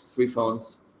 MacBooks, 3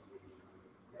 phones,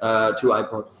 2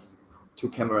 iPods, 2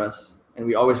 cameras, and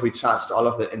we always recharged all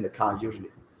of that in the car usually.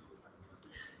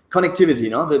 Connectivity,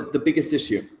 the biggest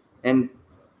issue. And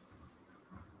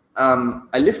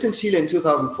I lived in Chile in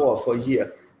 2004 for a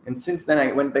year. And since then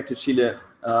I went back to Chile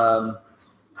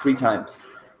 3 times.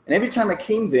 And every time I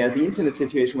came there, the internet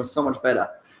situation was so much better.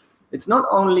 It's not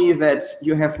only that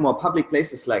you have more public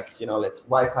places like, let's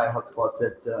Wi-Fi hotspots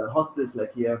at hostels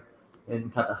like here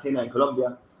in Cartagena in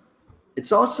Colombia.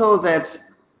 It's also that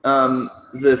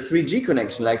the 3G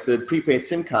connection, like the prepaid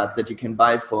SIM cards that you can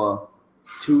buy for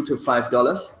 $2 to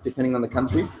 $5, depending on the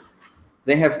country,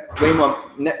 they have way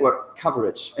more network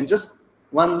coverage. And just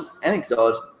one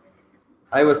anecdote,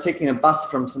 I was taking a bus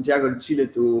from Santiago de Chile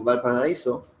to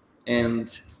Valparaiso,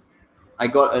 and I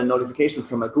got a notification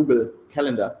from a Google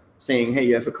Calendar saying, hey,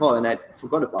 you have a call, and I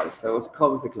forgot about it. So it was a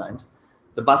call with the client.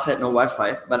 The bus had no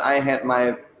Wi-Fi, but I had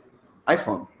my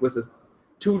iPhone with a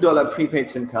 $2 prepaid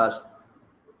SIM card,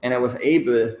 and I was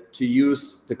able to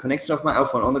use the connection of my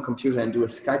iPhone on the computer and do a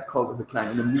Skype call with the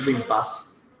client in a moving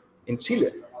bus in Chile.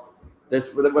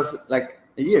 That was like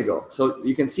a year ago. So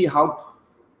you can see how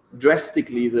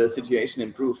drastically the situation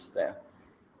improves there.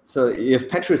 So you have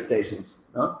petrol stations,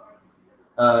 no?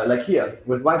 Like here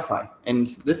with Wi-Fi, and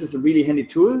this is a really handy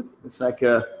tool. It's like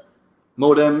a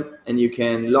modem, and you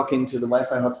can log into the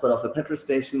Wi-Fi hotspot of the petrol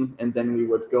station, and then we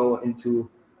would go into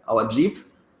our Jeep,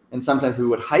 and sometimes we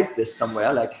would hide this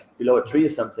somewhere, like below a tree or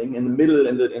something, in the middle,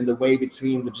 in the way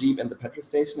between the Jeep and the petrol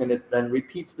station, and it then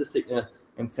repeats the signal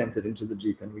and sends it into the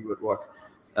Jeep, and we would work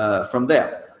from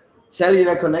there.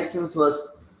 Cellular connections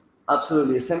was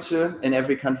absolutely essential. In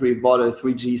every country, we bought a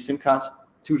 3G SIM card,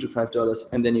 $2 to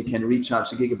 $5, and then you can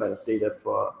recharge a gigabyte of data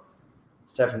for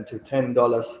 $7 to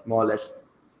 $10, more or less.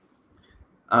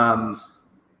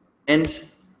 And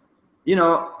you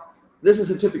know, this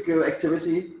is a typical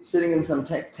activity, sitting in some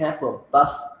cab or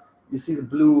bus. You see the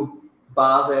blue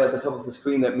bar there at the top of the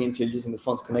screen. That means you're using the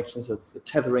phone's connections, so the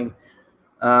tethering.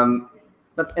 And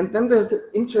then there's an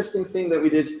interesting thing that we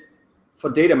did for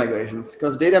data migrations,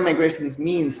 because data migrations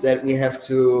means that we have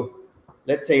to,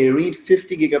 let's say, read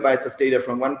 50 gigabytes of data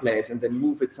from one place and then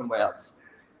move it somewhere else.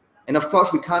 And of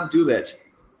course, we can't do that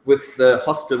with the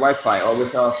hostel Wi-Fi or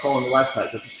with our phone Wi-Fi,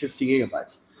 because it's 50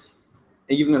 gigabytes.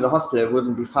 And even in the hostel, it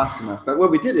wouldn't be fast enough. But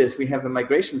what we did is we have a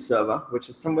migration server, which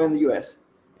is somewhere in the US,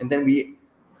 and then we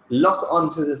log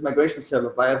onto this migration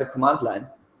server via the command line,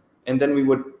 and then we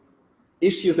would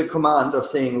issue the command of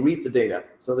saying, read the data.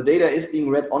 So the data is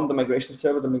being read on the migration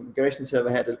server. The migration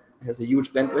server has a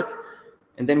huge bandwidth,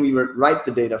 and then we would write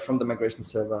the data from the migration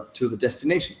server to the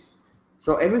destination.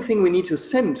 So everything we need to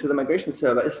send to the migration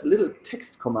server is little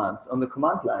text commands on the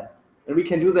command line. And we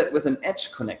can do that with an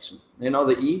edge connection. You know,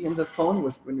 the E in the phone,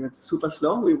 when it's super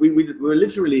slow, we're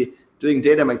literally doing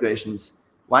data migrations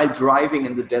while driving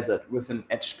in the desert with an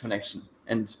edge connection.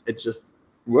 And it just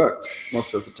worked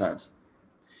most of the times.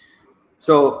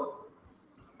 So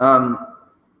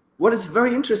what is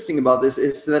very interesting about this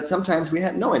is that sometimes we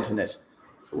had no internet.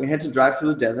 So we had to drive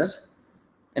through the desert.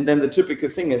 And then the typical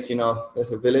thing is, you know,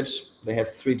 there's a village, they have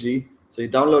 3G. So you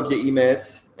download your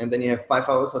emails, and then you have 5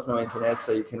 hours of no internet,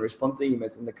 so you can respond to the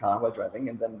emails in the car while driving,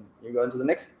 and then you go into the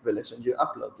next village and you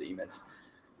upload the emails.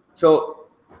 So,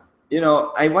 you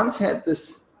know, I once had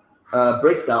this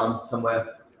breakdown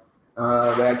somewhere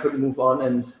where I couldn't move on,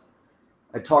 and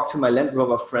I talked to my Land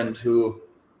Rover friend who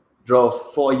drove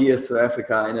 4 years to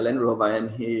Africa in a Land Rover,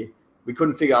 and we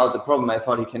couldn't figure out the problem. I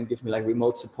thought he can give me like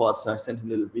remote support, so I sent him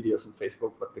little videos on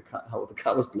Facebook how the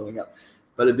car was blowing up,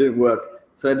 but it didn't work.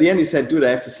 So at the end he said, dude, I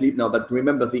have to sleep now, but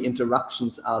remember, the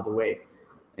interruptions are the way.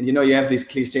 And you know, you have these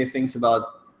cliche things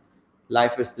about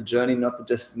life is the journey, not the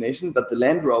destination, but the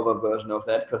Land Rover version of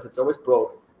that, because it's always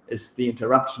broke, is the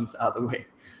interruptions are the way.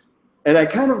 And I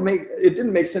kind of it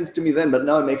didn't make sense to me then, but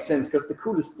now it makes sense, because the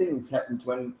coolest things happened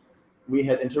when we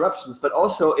had interruptions, but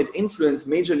also it influenced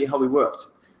majorly how we worked.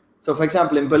 So for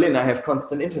example, in Berlin, I have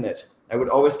constant internet. I would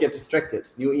always get distracted.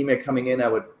 New email coming in, I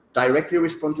would directly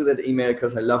respond to that email,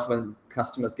 because I love when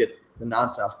customers get an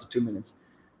answer after 2 minutes.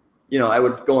 You know, I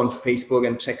would go on Facebook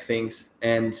and check things,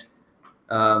 and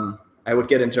I would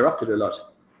get interrupted a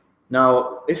lot.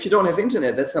 Now, if you don't have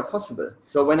internet, that's not possible.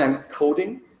 So when I'm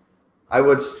coding, I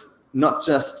would not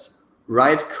just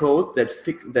write code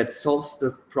that solves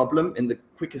the problem in the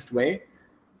quickest way,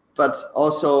 but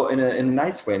also in a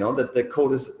nice way, no? That the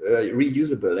code is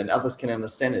reusable and others can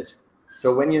understand it.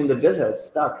 So when you're in the desert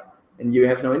stuck and you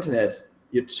have no internet,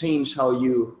 you change how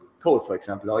you code, for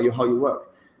example, or how you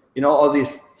work. You know, all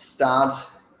these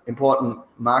important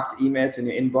marked emails in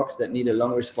your inbox that need a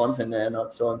long response and they're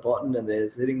not so important and they're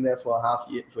sitting there for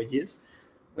for years.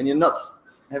 When you're not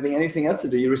having anything else to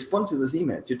do, you respond to those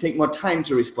emails. You take more time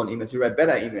to respond emails. You write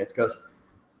better emails, because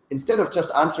instead of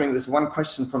just answering this one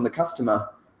question from the customer,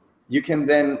 you can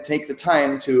then take the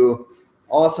time to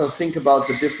also think about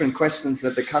the different questions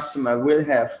that the customer will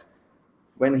have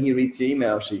when he reads the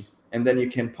email or she, and then you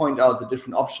can point out the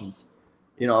different options,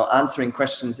 you know, answering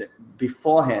questions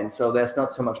beforehand, so there's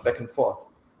not so much back and forth.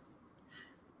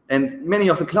 And many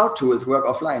of the cloud tools work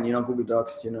offline, you know, Google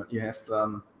Docs, you know, you have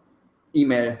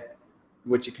email,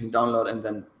 which you can download and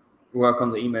then work on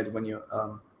the email when you're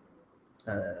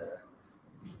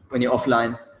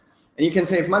offline. And you can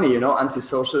save money, you know,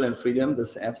 Antisocial and Freedom,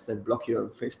 these apps that block your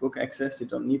Facebook access, you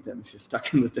don't need them if you're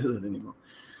stuck in the desert anymore.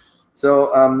 So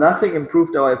nothing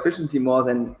improved our efficiency more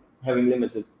than having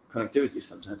limited connectivity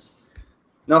sometimes.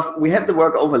 Now, we had the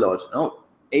work overload, you know,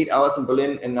 8 hours in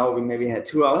Berlin, and now we maybe had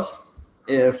 2 hours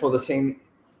for the same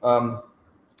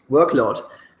workload.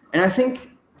 And I think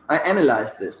I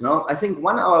analyzed this, no? I think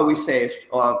 1 hour we saved,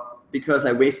 or because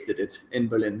I wasted it in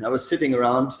Berlin. I was sitting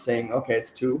around saying, okay,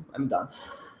 it's 2, I'm done.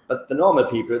 But the normal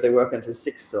people, they work until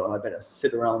 6, so I better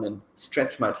sit around and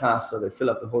stretch my tasks so they fill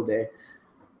up the whole day.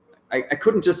 I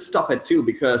couldn't just stop at 2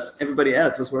 because everybody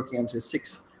else was working until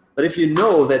 6. But if you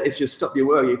know that if you stop your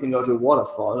work, you can go to a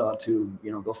waterfall or to,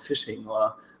 go fishing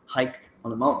or hike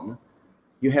on a mountain,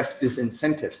 you have these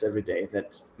incentives every day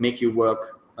that make you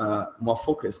work more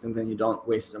focused, and then you don't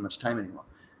waste so much time anymore.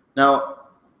 Now,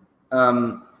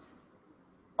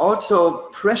 also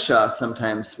pressure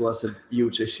sometimes was a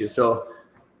huge issue. So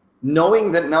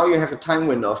knowing that now you have a time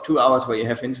window of 2 hours where you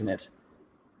have internet,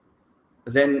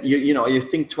 then you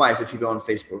think twice if you go on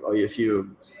Facebook or if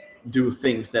you do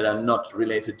things that are not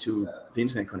related to the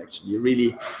internet connection. You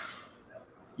really,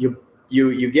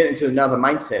 you get into another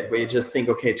mindset where you just think,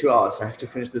 okay, 2 hours, I have to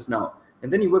finish this now.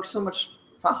 And then you work so much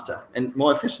faster and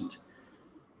more efficient.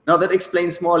 Now that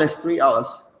explains more or less 3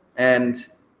 hours. And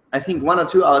I think 1 or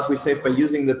 2 hours we saved by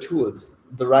using the tools,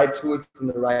 the right tools in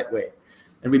the right way.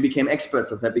 And we became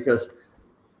experts of that, because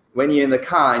when you're in the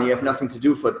car and you have nothing to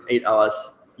do for 8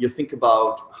 hours, you think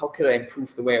about, how could I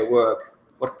improve the way I work?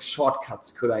 What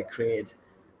shortcuts could I create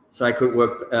so I could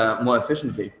work more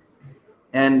efficiently?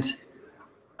 And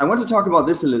I want to talk about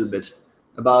this a little bit,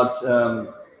 about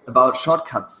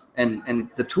shortcuts and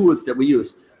the tools that we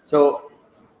use. So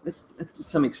let's do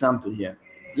some example here.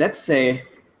 Let's say,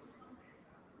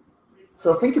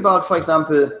 so think about, for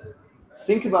example,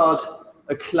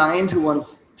 a client who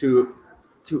wants to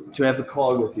have a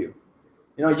call with you.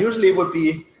 Usually it would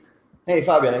be, hey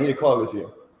Fabian, I need a call with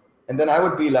you. And then I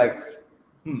would be like,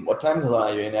 what time zone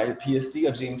are you in? Are you PST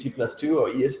or GMT +2 or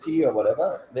EST or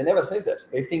whatever? They never say that.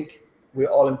 They think we're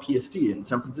all in PST in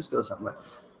San Francisco or somewhere.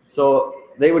 So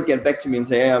they would get back to me and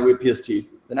say, yeah, we're PST.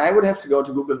 Then I would have to go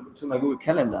to my Google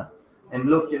Calendar and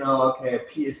look, okay,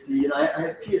 PST. I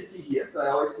have PST here, so I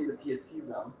always see the PST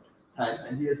zone time,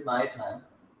 and here's my time.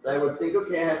 So I would think,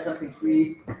 okay, I have something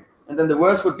free. And then the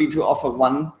worst would be to offer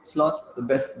 1 slot.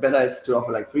 Better it's to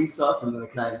offer like 3 slots, and then the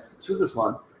client chooses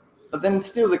one. But then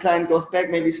still the client goes back,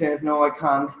 maybe says, no, I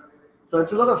can't. So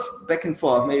it's a lot of back and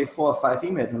forth, maybe 4 or 5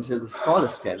 emails until this call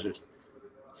is scheduled.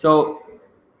 So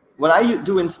what I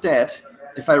do instead,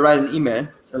 if I write an email,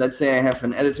 so let's say I have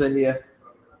an editor here.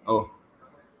 Oh,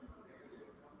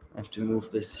 I have to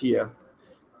move this here.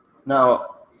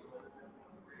 Now,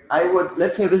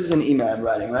 let's say this is an email I'm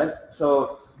writing, right?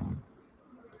 So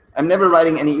I'm never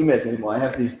writing any emails anymore. I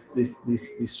have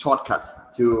these shortcuts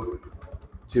to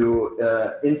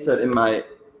insert in my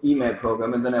email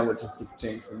program, and then I would just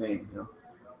exchange the name.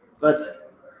 But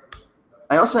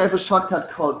I also have a shortcut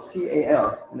called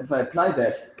CAL, and if I apply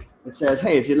that, it says,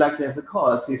 hey, if you'd like to have a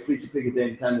call, feel free to pick a day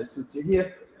and time that suits you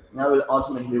here, and I will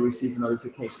automatically receive a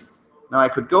notification. Now I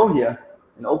could go here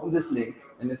and open this link,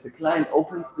 and if the client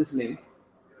opens this link,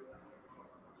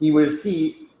 he will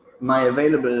see my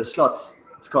available slots.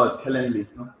 It's called Calendly,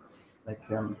 like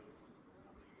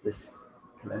this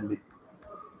Calendly.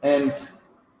 And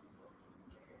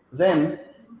then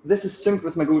this is synced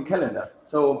with my Google Calendar.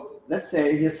 So let's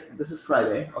say this is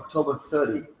Friday, October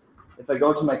 30. If I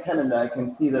go to my calendar, I can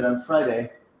see that on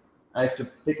Friday, I have to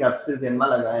pick up Sylvia in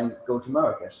Malaga and go to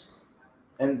Marrakesh.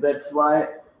 And that's why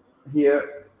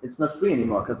here it's not free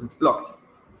anymore, because it's blocked.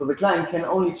 So the client can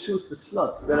only choose the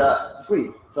slots that are free.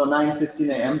 So 9:15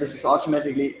 a.m., this is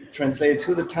automatically translated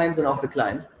to the time zone of the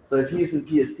client. So if he is in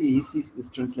PST, he sees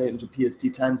this translated into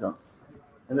PST time zones.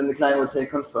 And then the client would say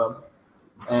confirm.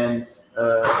 And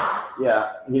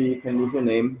here you can leave your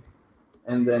name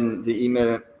and then the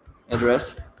email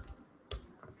address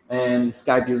and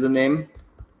Skype username.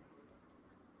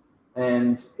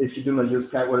 And if you do not use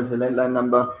Skype, what is the landline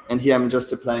number? And here I'm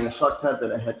just applying a shortcut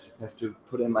that I have to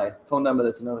put in my phone number.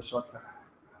 That's another shortcut.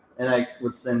 And I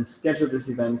would then schedule this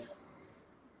event.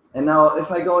 And now if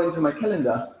I go into my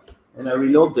calendar and I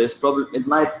reload this, probably it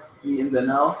might be in there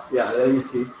now. Yeah, there you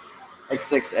see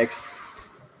XXX,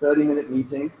 30-minute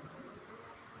meeting.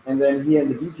 And then here in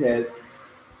the details,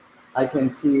 I can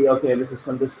see, okay, this is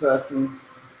from this person.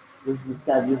 This is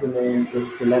the Skype username.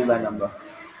 This is the landline number.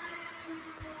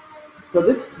 So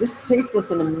this saved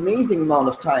us an amazing amount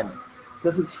of time,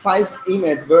 because it's 5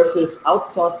 emails versus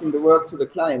outsourcing the work to the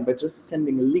client by just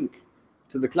sending a link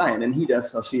to the client, and he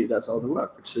does or she does all the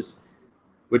work, which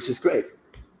is great.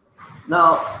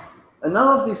 Now,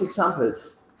 another of these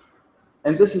examples,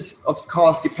 and this is of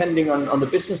course depending on the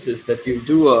businesses that you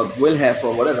do or will have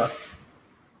or whatever,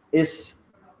 is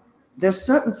there's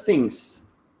certain things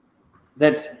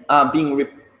that are being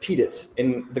repeated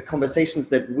in the conversations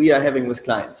that we are having with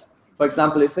clients. For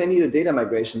example, if they need a data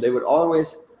migration, we would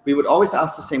always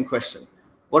ask the same question.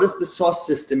 What is the source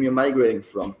system you're migrating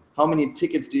from? How many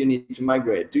tickets do you need to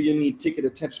migrate? Do you need ticket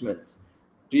attachments?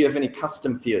 Do you have any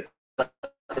custom fields?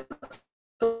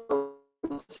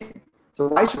 So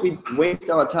why should we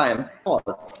waste our time?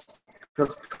 Because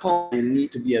because you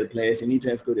need to be at a place, you need to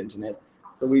have good internet.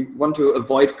 So we want to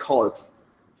avoid calls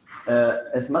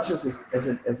as much as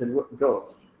it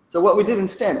goes. So what we did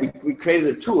instead, we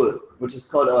created a tool which is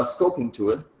called our scoping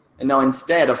tool. And now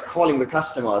instead of calling the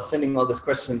customer or sending all this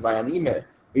question via an email,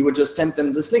 we would just send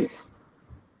them this link,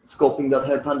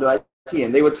 scoping.help.it,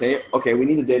 and they would say, okay, we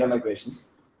need a data migration.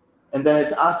 And then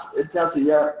it tells you,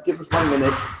 yeah, give us 1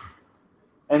 minute.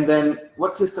 And then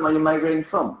what system are you migrating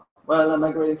from? Well, I'm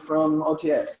migrating from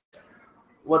OTS.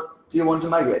 What do you want to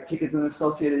migrate? Tickets and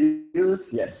associated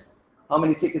users? Yes. How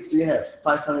many tickets do you have?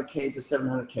 500K to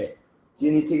 700K. Do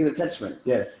you need ticket attachments?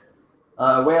 Yes.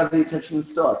 Where are the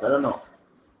attachments stored? I don't know.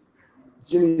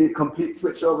 Do you need a complete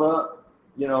switchover?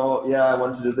 You know, yeah, I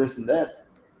want to do this and that.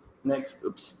 Next,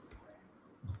 oops.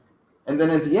 And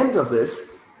then at the end of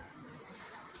this,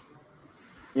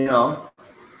 you know,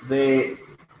 they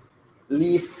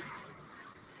leave.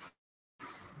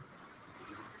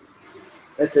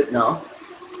 That's it now.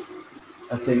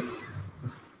 I think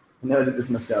I know this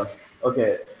myself.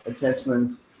 Okay,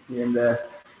 attachments here and there.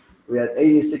 We had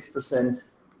 86%.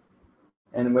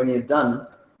 And when you're done,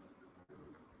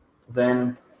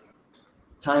 then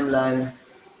timeline,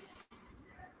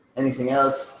 anything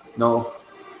else? No.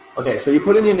 Okay, so you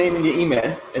put in your name in your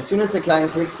email. As soon as the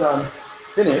client clicks on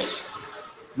finish,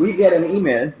 we get an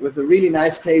email with a really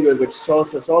nice table which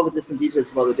shows us all the different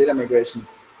details about the data migration.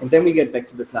 And then we get back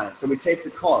to the client. So we saved the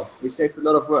call. We saved a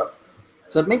lot of work.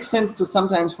 So it makes sense to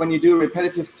sometimes, when you do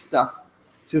repetitive stuff,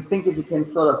 to think if you can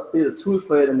sort of build a tool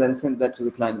for it and then send that to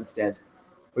the client instead,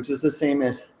 which is the same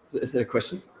as, is there a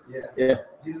question? Yeah. Yeah.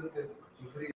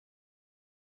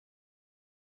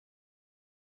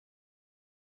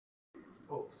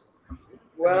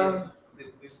 Well,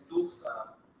 these tools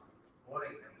are boring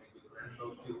and maybe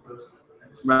so few person.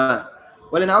 Right.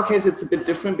 Well, in our case, it's a bit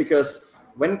different because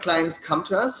when clients come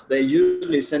to us, they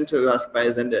usually send to us by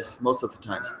Zendesk most of the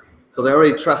times. So they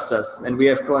already trust us, and we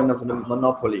have kind of a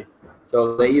monopoly.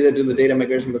 So they either do the data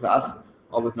migration with us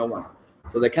or with no one.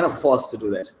 So they're kind of forced to do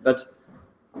that. But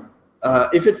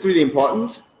if it's really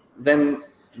important, then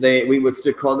we would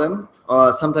still call them.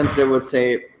 Or sometimes they would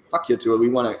say, fuck your tool, we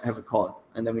want to have a call.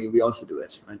 And then we also do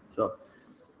that, right? So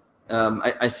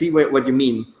I see what you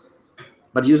mean,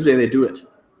 but usually they do it,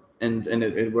 and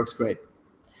it works great.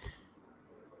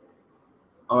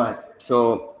 All right,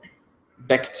 so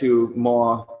back to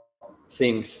more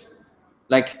things.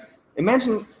 Like,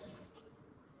 imagine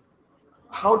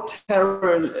how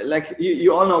terrible, like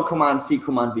you all know Command C,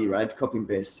 Command V, right? Copy and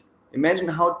paste. Imagine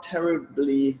how terrible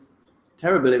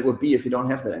it would be if you don't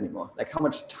have that anymore. Like how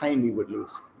much time we would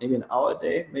lose. Maybe an hour a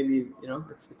day, maybe, you know,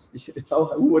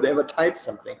 who would ever type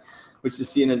something, which you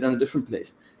see in a different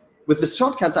place. With the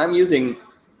shortcuts I'm using,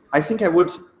 I think it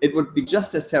would be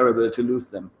just as terrible to lose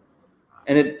them.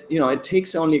 And it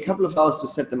takes only a couple of hours to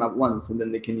set them up once, and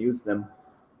then they can use them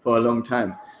for a long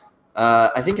time.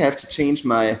 I think I have to change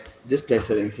my display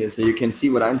settings here so you can see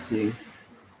what I'm seeing.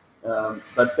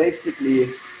 But basically,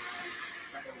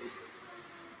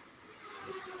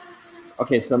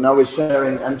 okay, so now I'm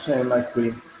sharing my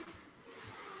screen.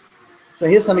 So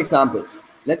here's some examples.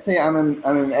 Let's say I'm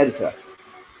an editor.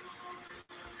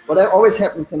 What always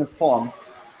happens in a form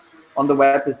on the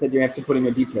web is that you have to put in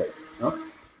your details. No?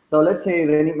 So let's say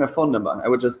they need my phone number. I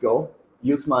would just go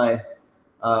use my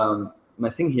my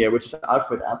thing here, which is the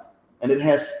Alfred app, and it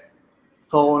has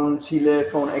phone Chile,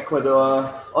 phone Ecuador,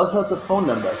 all sorts of phone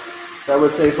numbers. So I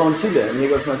would say phone Chile, and here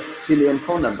goes my Chilean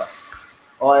phone number.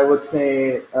 Or I would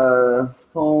say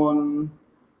phone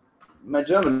my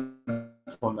German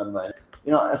phone number.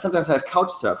 You know, sometimes I have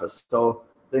couch surfers, so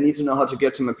they need to know how to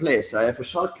get to my place. I have a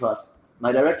shortcut,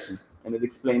 my direction, and it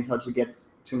explains how to get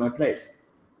to my place.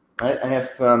 Right? I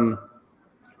have,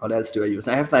 what else do I use?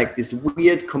 I have like these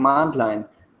weird command line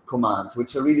commands,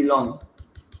 which are really long,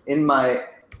 in my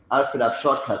Alfred app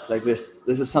shortcuts like this.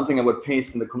 This is something I would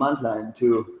paste in the command line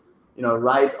to, you know,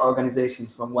 write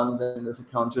organizations from one Zendesk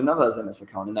account to another Zendesk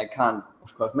account, and I can't,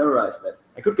 of course, memorize that.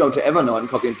 I could go to Evernote and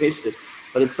copy and paste it,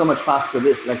 but it's so much faster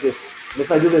like this. And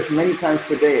if I do this many times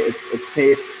per day, it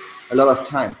saves a lot of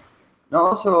time. Now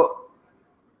also,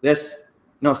 there's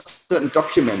certain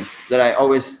documents that I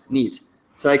always need.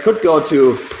 So I could go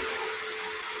to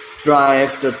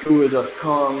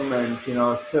drive.google.com and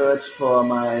search for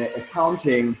my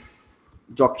accounting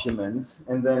document,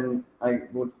 and then I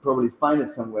would probably find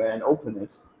it somewhere and open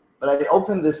it. But I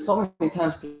open this so many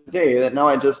times per day that now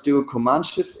I just do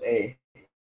Command-Shift-A,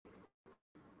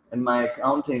 and my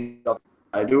accounting document,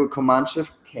 I do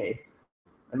Command-Shift-K,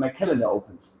 and my calendar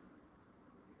opens.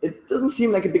 It doesn't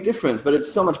seem like a big difference, but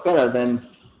it's so much better than,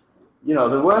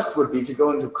 the worst would be to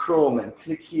go into Chrome and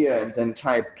click here and then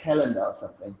type calendar or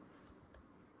something.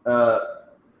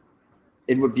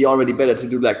 it would be already better to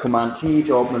do like Command T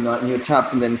to open a new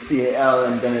tab and then CAL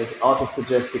and then it auto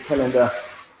suggests your calendar.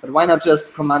 But why not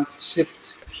just Command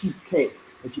Shift PK?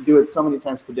 If you do it so many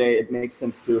times per day, it makes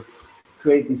sense to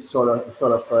create these sort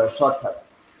of shortcuts.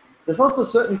 There's also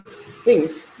certain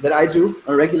things that I do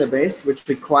on a regular basis which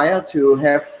require to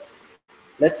have,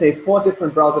 let's say, 4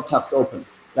 different browser tabs open.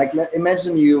 Like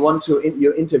imagine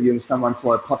you're interviewing someone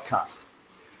for a podcast.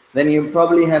 Then you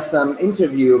probably have some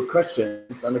interview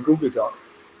questions on a Google Doc.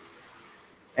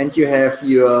 And you have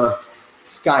your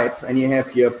Skype and you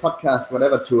have your podcast,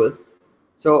 whatever tool.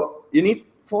 So you need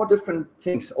 4 different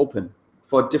things open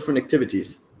for different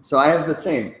activities. So I have the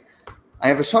same. I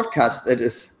have a shortcut that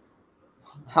is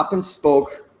hub and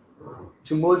spoke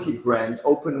to multi-brand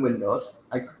open windows.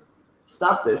 I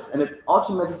start this and it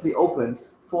automatically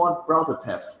opens 4 browser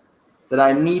tabs that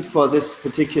I need for this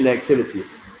particular activity,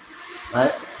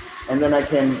 right? And then I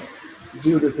can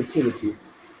do this activity.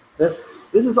 This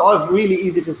is all really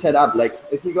easy to set up. Like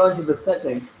if you go into the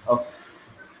settings of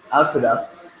AlphaDAP,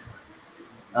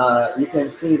 you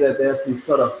can see that there's these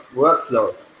sort of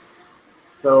workflows.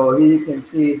 So here you can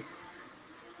see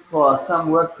for some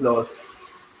workflows,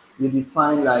 you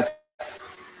define like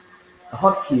a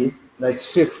hotkey, like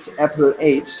Shift Apple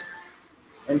H,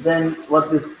 and then what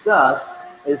this does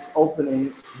is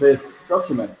opening this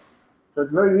document. So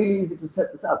it's really easy to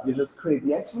set this up. You just create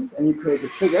the actions and you create the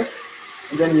triggers,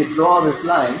 and then you draw these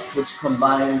lines which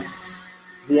combines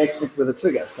the actions with the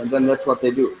triggers, and then that's what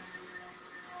they do.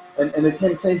 And it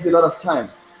can save you a lot of time.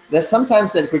 There's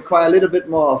sometimes that require a little bit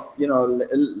more of,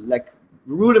 like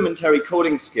rudimentary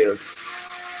coding skills.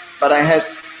 But I had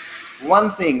one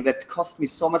thing that cost me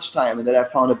so much time and that I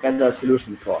found a better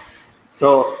solution for.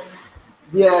 So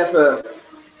here I have a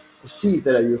sheet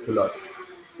that I use a lot.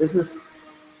 This is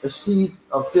a sheet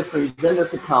of different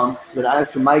Zendesk accounts that I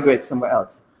have to migrate somewhere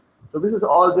else. So this is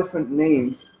all different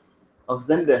names of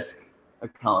Zendesk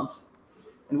accounts.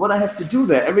 And what I have to do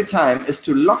there every time is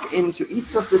to log into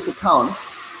each of these accounts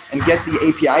and get the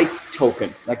API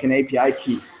token, like an API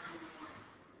key.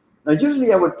 Now,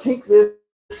 usually I would take this,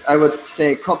 I would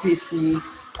say copy C,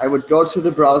 I would go to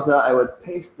the browser, I would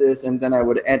paste this, and then I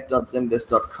would add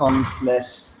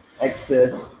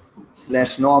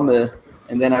 .zendesk.com/access/normal,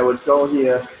 and then I would go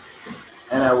here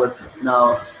and I would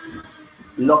now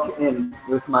log in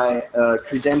with my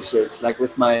credentials, like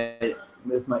with my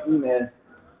email.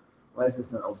 Why is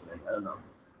this not opening? I don't know.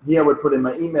 Here I would put in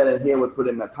my email and here I would put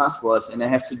in my password, and I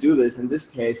have to do this, in this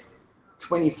case,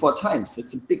 24 times.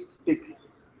 It's a big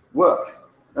work.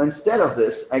 Now, instead of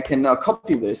this, I can now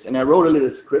copy this, and I wrote a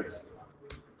little script.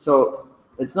 So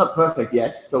it's not perfect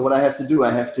yet. So what I have to do,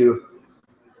 I have to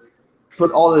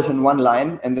put all this in one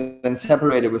line and then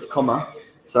separate it with comma.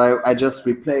 So I just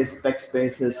replace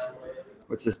backspaces,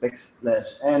 which is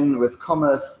 \n with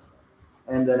commas.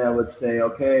 And then I would say,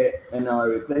 okay, and now I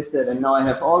replace it. And now I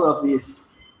have all of these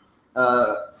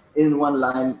in one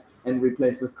line and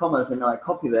replaced with commas. And now I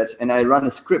copy that and I run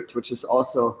a script, which is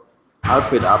also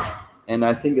AlphaDAP. And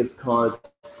I think it's called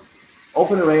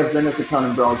Open Array of Zendesk account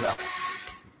in browser.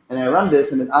 And I run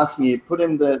this and it asks me, put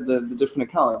in the different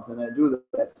accounts, and I do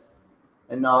that.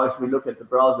 And now if we look at the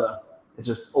browser, it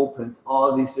just opens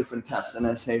all these different tabs, and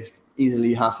I saved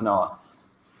easily half an hour.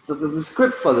 So the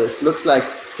script for this looks like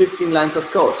 15 lines of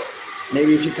code.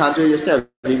 Maybe if you can't do it yourself,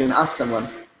 you can ask someone.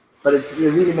 But it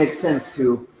really makes sense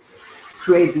to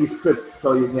create these scripts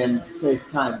so you can save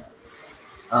time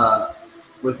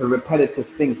with the repetitive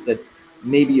things that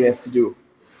maybe you have to do.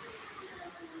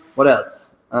 What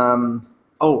else?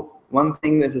 Oh, one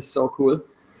thing, this is so cool.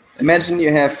 Imagine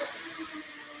you have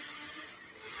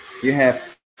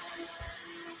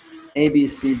A, B,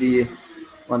 C, D,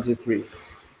 1, 2, 3.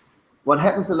 What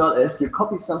happens a lot is you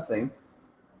copy something,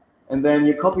 and then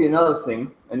you copy another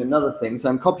thing and another thing. So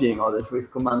I'm copying all this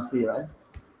with Command C, right?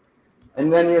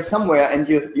 And then you're somewhere, and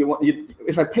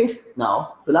if I paste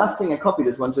now, the last thing I copied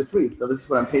is 1, 2, 3. So this is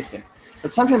what I'm pasting.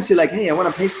 But sometimes you're like, hey, I want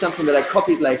to paste something that I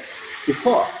copied like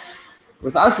before.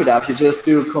 With AlphaDAP, you just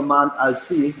do Command Alt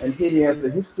C, and here you have the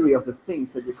history of the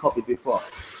things that you copied before.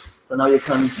 So now you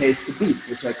can paste the beat,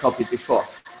 which I copied before.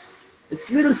 It's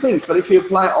little things, but if you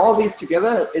apply all these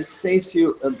together, it saves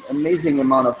you an amazing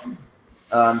amount of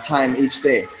time each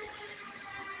day.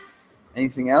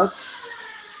 Anything else?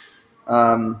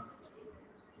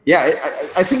 Yeah,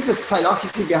 I think the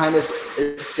philosophy behind this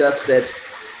is just that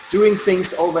doing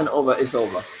things over and over is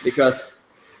over. Because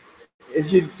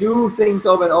if you do things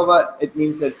over and over, it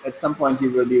means that at some point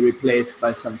you will be replaced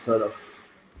by some sort of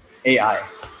AI,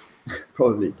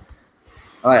 probably.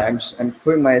 All right, I'm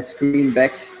putting my screen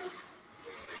back.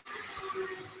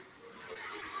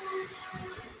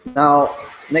 Now,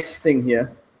 next thing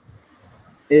here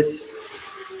is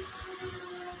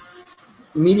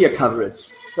media coverage.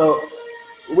 So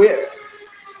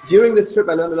during this trip,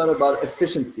 I learned a lot about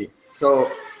efficiency.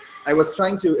 So I was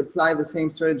trying to apply the same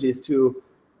strategies to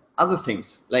other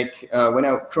things. Like when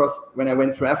I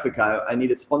went through Africa, I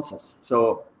needed sponsors.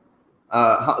 So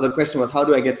the question was, how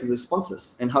do I get to the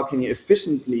sponsors? And how can you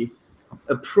efficiently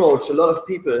approach a lot of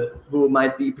people who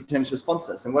might be potential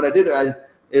sponsors? And what I did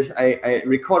is I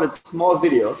recorded small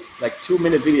videos, like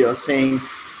 2-minute videos saying,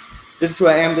 this is who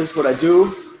I am, this is what I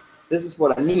do, this is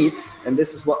what I need, and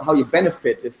this is how you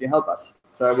benefit if you help us.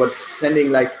 So I was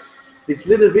sending like these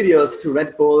little videos to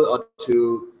Red Bull or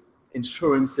to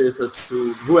insurances or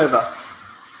to whoever.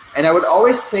 And I would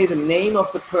always say the name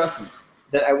of the person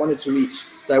that I wanted to reach.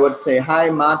 So I would say, hi,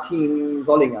 Martin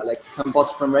Sollinger, like some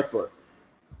boss from Red Bull.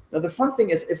 Now the fun thing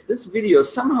is, if this video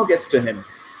somehow gets to him,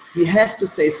 he has to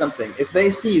say something. If they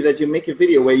see that you make a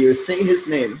video where you say his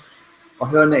name or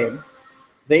her name,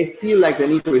 they feel like they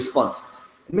need to respond.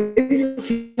 Maybe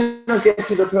you cannot get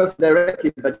to the person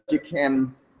directly, but you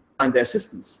can find their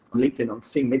assistants on LinkedIn, on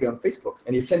Sing, maybe on Facebook,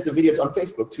 and you send the videos on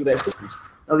Facebook to their assistant.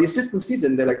 Now the assistant sees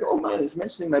it and they're like, oh man, he's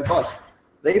mentioning my boss.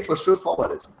 They for sure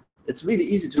forward it. It's really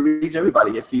easy to reach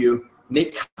everybody if you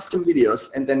make custom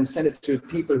videos and then send it to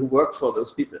people who work for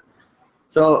those people.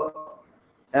 So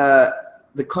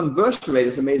the conversion rate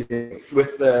is amazing.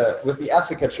 With the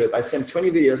Africa trip, I sent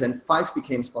 20 videos and 5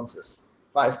 became sponsors.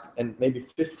 5 and maybe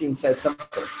 15 said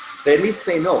something. They at least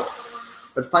say no,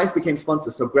 but 5 became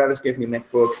sponsors. So Gravis gave me a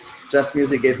MacBook, Just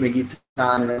Music gave me a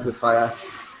guitar and an amplifier.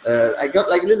 I got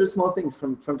like little small things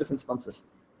from different sponsors.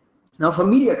 Now for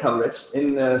media coverage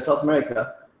in South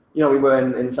America, you know, we were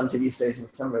in some TV stations,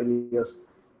 some radios.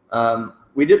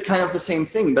 We did kind of the same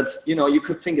thing, but you know, you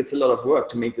could think it's a lot of work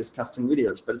to make these custom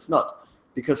videos, but it's not,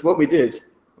 because what we did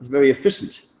was very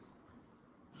efficient.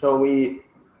 So we,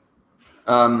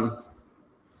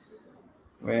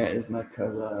 where is my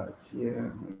cursor? It's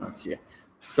here. No, it's here.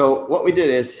 So what we did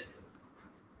is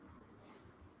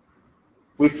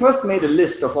we first made a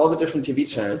list of all the different TV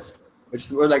channels,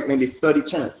 which were like maybe 30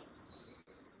 channels.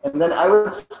 And then I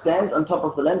would stand on top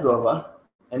of the Land Rover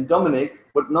and Dominic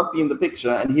would not be in the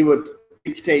picture and he would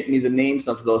dictate me the names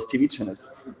of those TV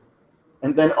channels.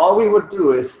 And then all we would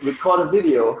do is record a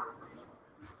video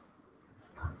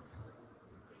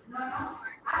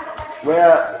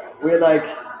where we're like,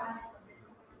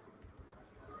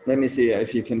 let me see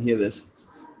if you can hear this.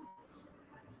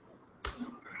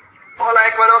 Hola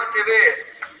Ecuador TV.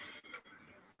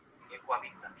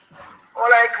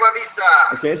 Hola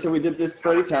Ecuavisa. Okay, so we did this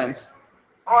 30 times.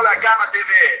 Hola Gamma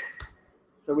TV.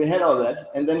 So we had all that,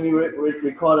 and then we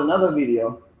record another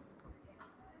video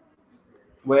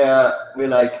where we're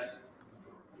like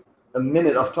a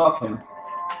minute of talking.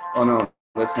 Oh no,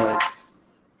 that's not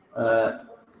it.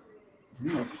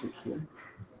 Didn't I click here?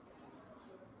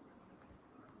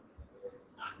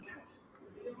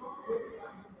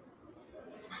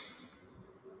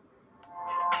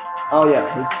 Oh yeah,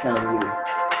 this is kind of video.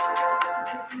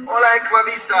 Hola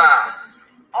Ecuavisa.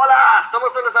 Hola,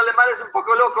 somos unos alemanes un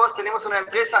poco locos. Tenemos una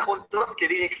empresa juntos que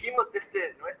dirigimos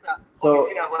desde nuestra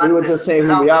oficina volante. We would just say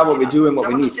who we are, what we do, and what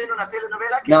we need.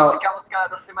 Now,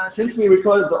 since we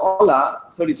recorded the Hola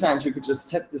 30 times, we could just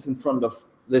set this in front of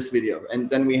this video, and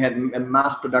then we had a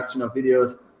mass production of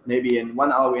videos. Maybe in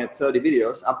 1 hour we had 30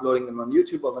 videos, uploading them on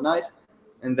YouTube overnight.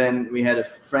 And then we had a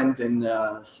friend in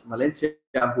Valencia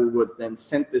who would then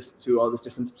send this to all these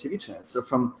different TV channels. So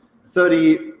from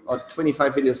 30 or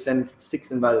 25 videos sent,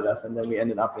 6 invited us, and then we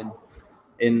ended up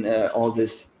in all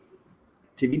these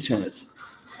TV channels.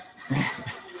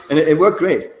 And it worked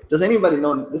great. Does anybody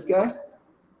know this guy?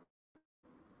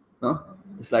 No?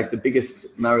 It's like the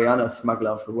biggest marijuana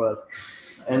smuggler of the world.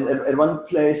 And at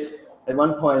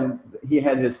one point, he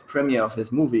had his premiere of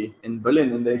his movie in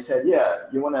Berlin, and they said, yeah,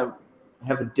 you want to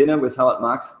have a dinner with Howard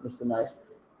Marks, Mr. Nice,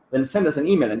 then send us an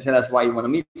email and tell us why you want to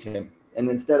meet him. And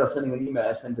instead of sending an email,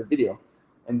 I sent a video,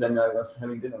 and then I was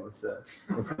having dinner with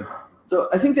him. So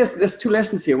I think there's 2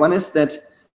 lessons here. One is that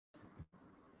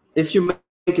if you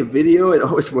make a video, it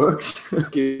always works.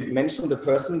 You mention the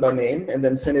person by name and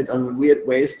then send it on weird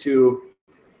ways to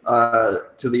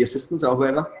the assistants or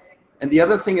whoever. And the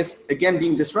other thing is, again,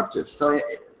 being disruptive. So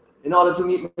in order to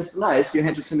meet Mr. Nice, you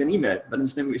had to send an email, but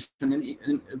instead we send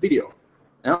a video.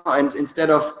 You know? And instead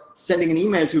of sending an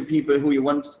email to people who you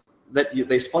want that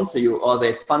they sponsor you, or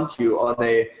they fund you, or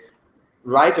they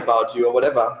write about you, or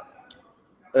whatever,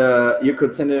 you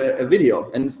could send a video.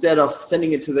 And instead of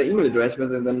sending it to their email address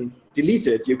rather than delete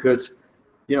it, you could,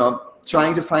 you know,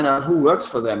 trying to find out who works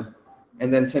for them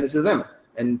and then send it to them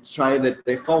and try that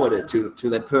they forward it to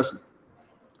that person.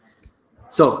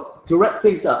 So to wrap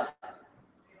things up,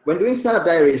 when doing startup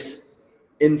diaries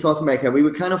in South America, we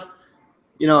were kind of,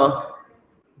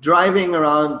 driving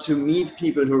around to meet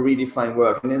people who redefine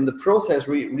work, and in the process,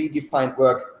 redefined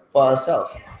work for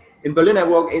ourselves. In Berlin, I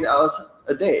work 8 hours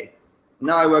a day.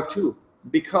 Now I work 2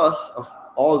 because of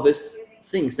all these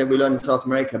things that we learned in South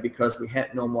America, because we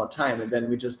had no more time, and then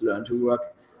we just learned to work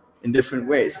in different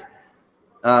ways.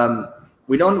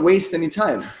 We don't waste any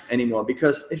time anymore,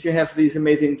 because if you have these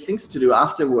amazing things to do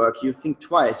after work, you think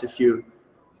twice if you,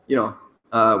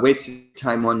 waste your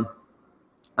time on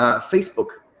Facebook.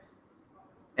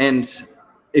 And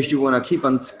if you want to keep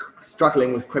on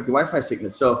struggling with crappy Wi-Fi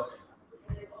signals. So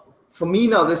for me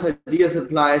now, this idea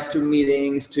applies to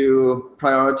meetings, to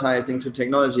prioritizing, to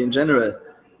technology in general.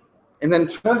 And then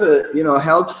travel,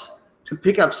 helps to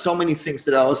pick up so many things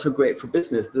that are also great for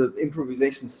business. The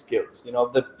improvisation skills,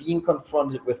 the being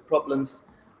confronted with problems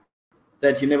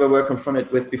that you never were confronted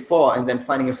with before, and then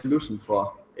finding a solution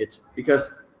for it.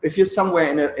 Because if you're somewhere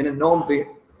in a known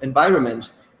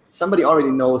environment, somebody already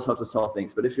knows how to solve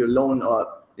things. But if you're alone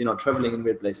or traveling in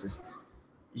weird places,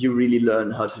 you really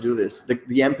learn how to do this.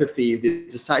 The empathy, the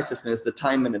decisiveness, the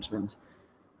time management,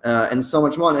 and so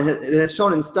much more. And it has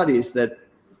shown in studies that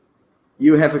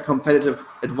you have a competitive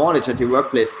advantage at your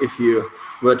workplace if you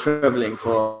were traveling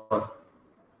for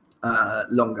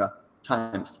longer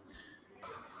times.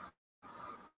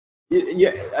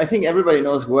 I think everybody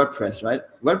knows WordPress, right?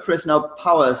 WordPress now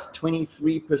powers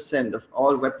 23% of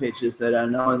all web pages that are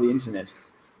now on the internet.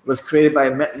 It was created by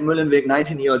a Mullenweg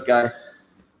 19-year-old guy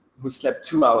who slept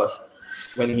 2 hours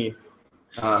when he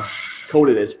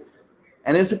coded it.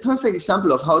 And it's a perfect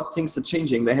example of how things are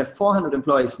changing. They have 400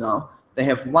 employees now. They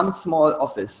have one small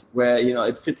office where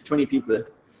it fits 20 people,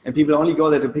 and people only go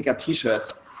there to pick up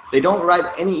T-shirts. They don't write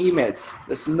any emails.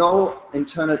 There's no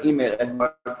internal email at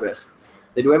WordPress.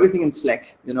 They do everything in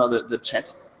Slack, the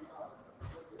chat.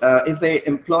 If they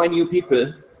employ new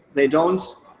people, they don't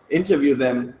interview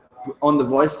them on the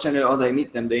voice channel or they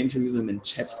meet them. They interview them in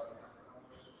chat.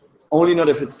 Only not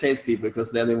if it's salespeople,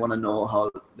 because there they want to know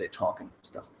how they talk and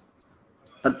stuff.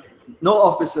 But no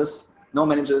offices, no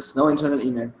managers, no internal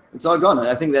email. It's all gone. And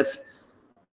I think that's,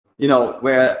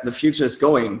 where the future is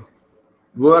going.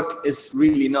 Work is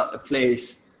really not a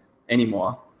place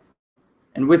anymore.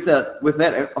 And with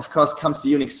that, of course, comes the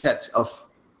unique set of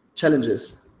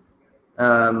challenges.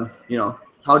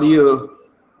 How do you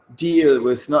deal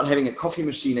with not having a coffee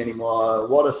machine anymore, a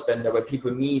water spender where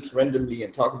people meet randomly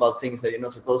and talk about things that you're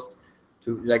not supposed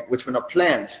to, which were not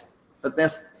planned? But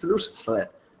there's solutions for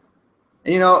that.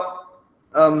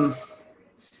 And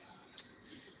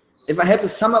if I had to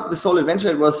sum up this whole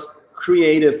adventure, it was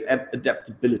creative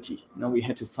adaptability. We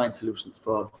had to find solutions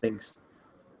for things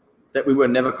that we were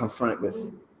never confronted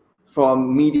with,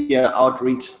 from media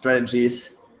outreach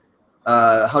strategies,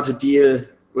 how to deal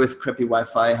with crappy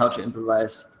Wi-Fi, how to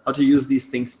improvise, how to use these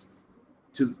things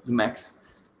to the max.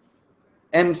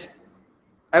 And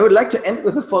I would like to end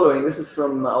with the following. This is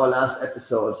from our last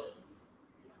episode,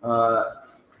 the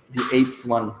 8th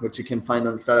one, which you can find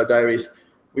on Startup Diaries.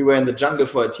 We were in the jungle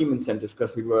for a team incentive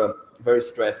because we were very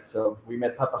stressed. So we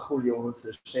met Papa Julio, who's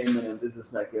a shaman, and this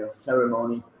is like a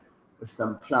ceremony with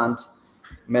some plant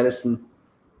medicine.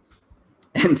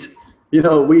 And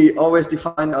we always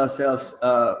define ourselves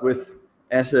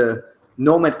as a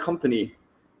nomad company,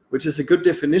 which is a good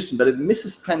definition, but it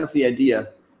misses kind of the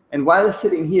idea. And while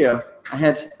sitting here, I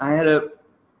had a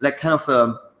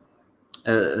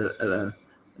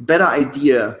better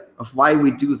idea of why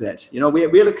we do that.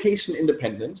 We're location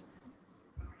independent,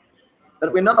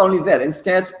 but we're not only that.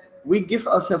 Instead, we give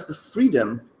ourselves the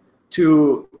freedom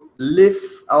to live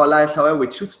our lives however we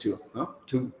choose to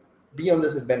be on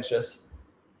these adventures,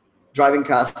 driving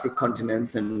cars through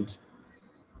continents, and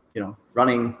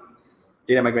running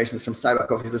data migrations from cyber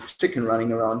coffee to chicken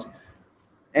running around.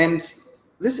 And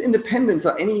this independence,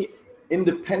 or any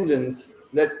independence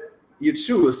that you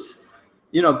choose,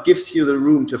 gives you the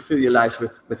room to fill your life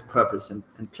with purpose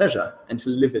and pleasure, and to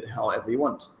live it however you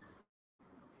want.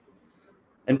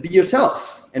 And be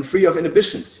yourself and free of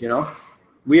inhibitions.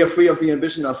 We are free of the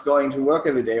inhibition of going to work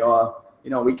every day, or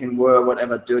we can wear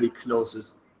whatever dirty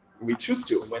clothes we choose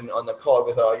to when on a call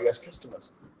with our US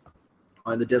customers,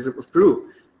 or in the desert with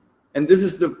Peru. And this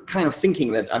is the kind of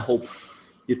thinking that I hope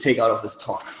you take out of this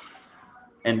talk,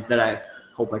 and that I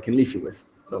hope I can leave you with.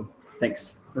 So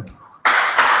thanks.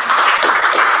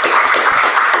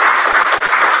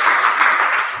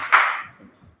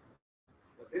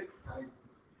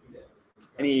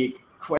 Any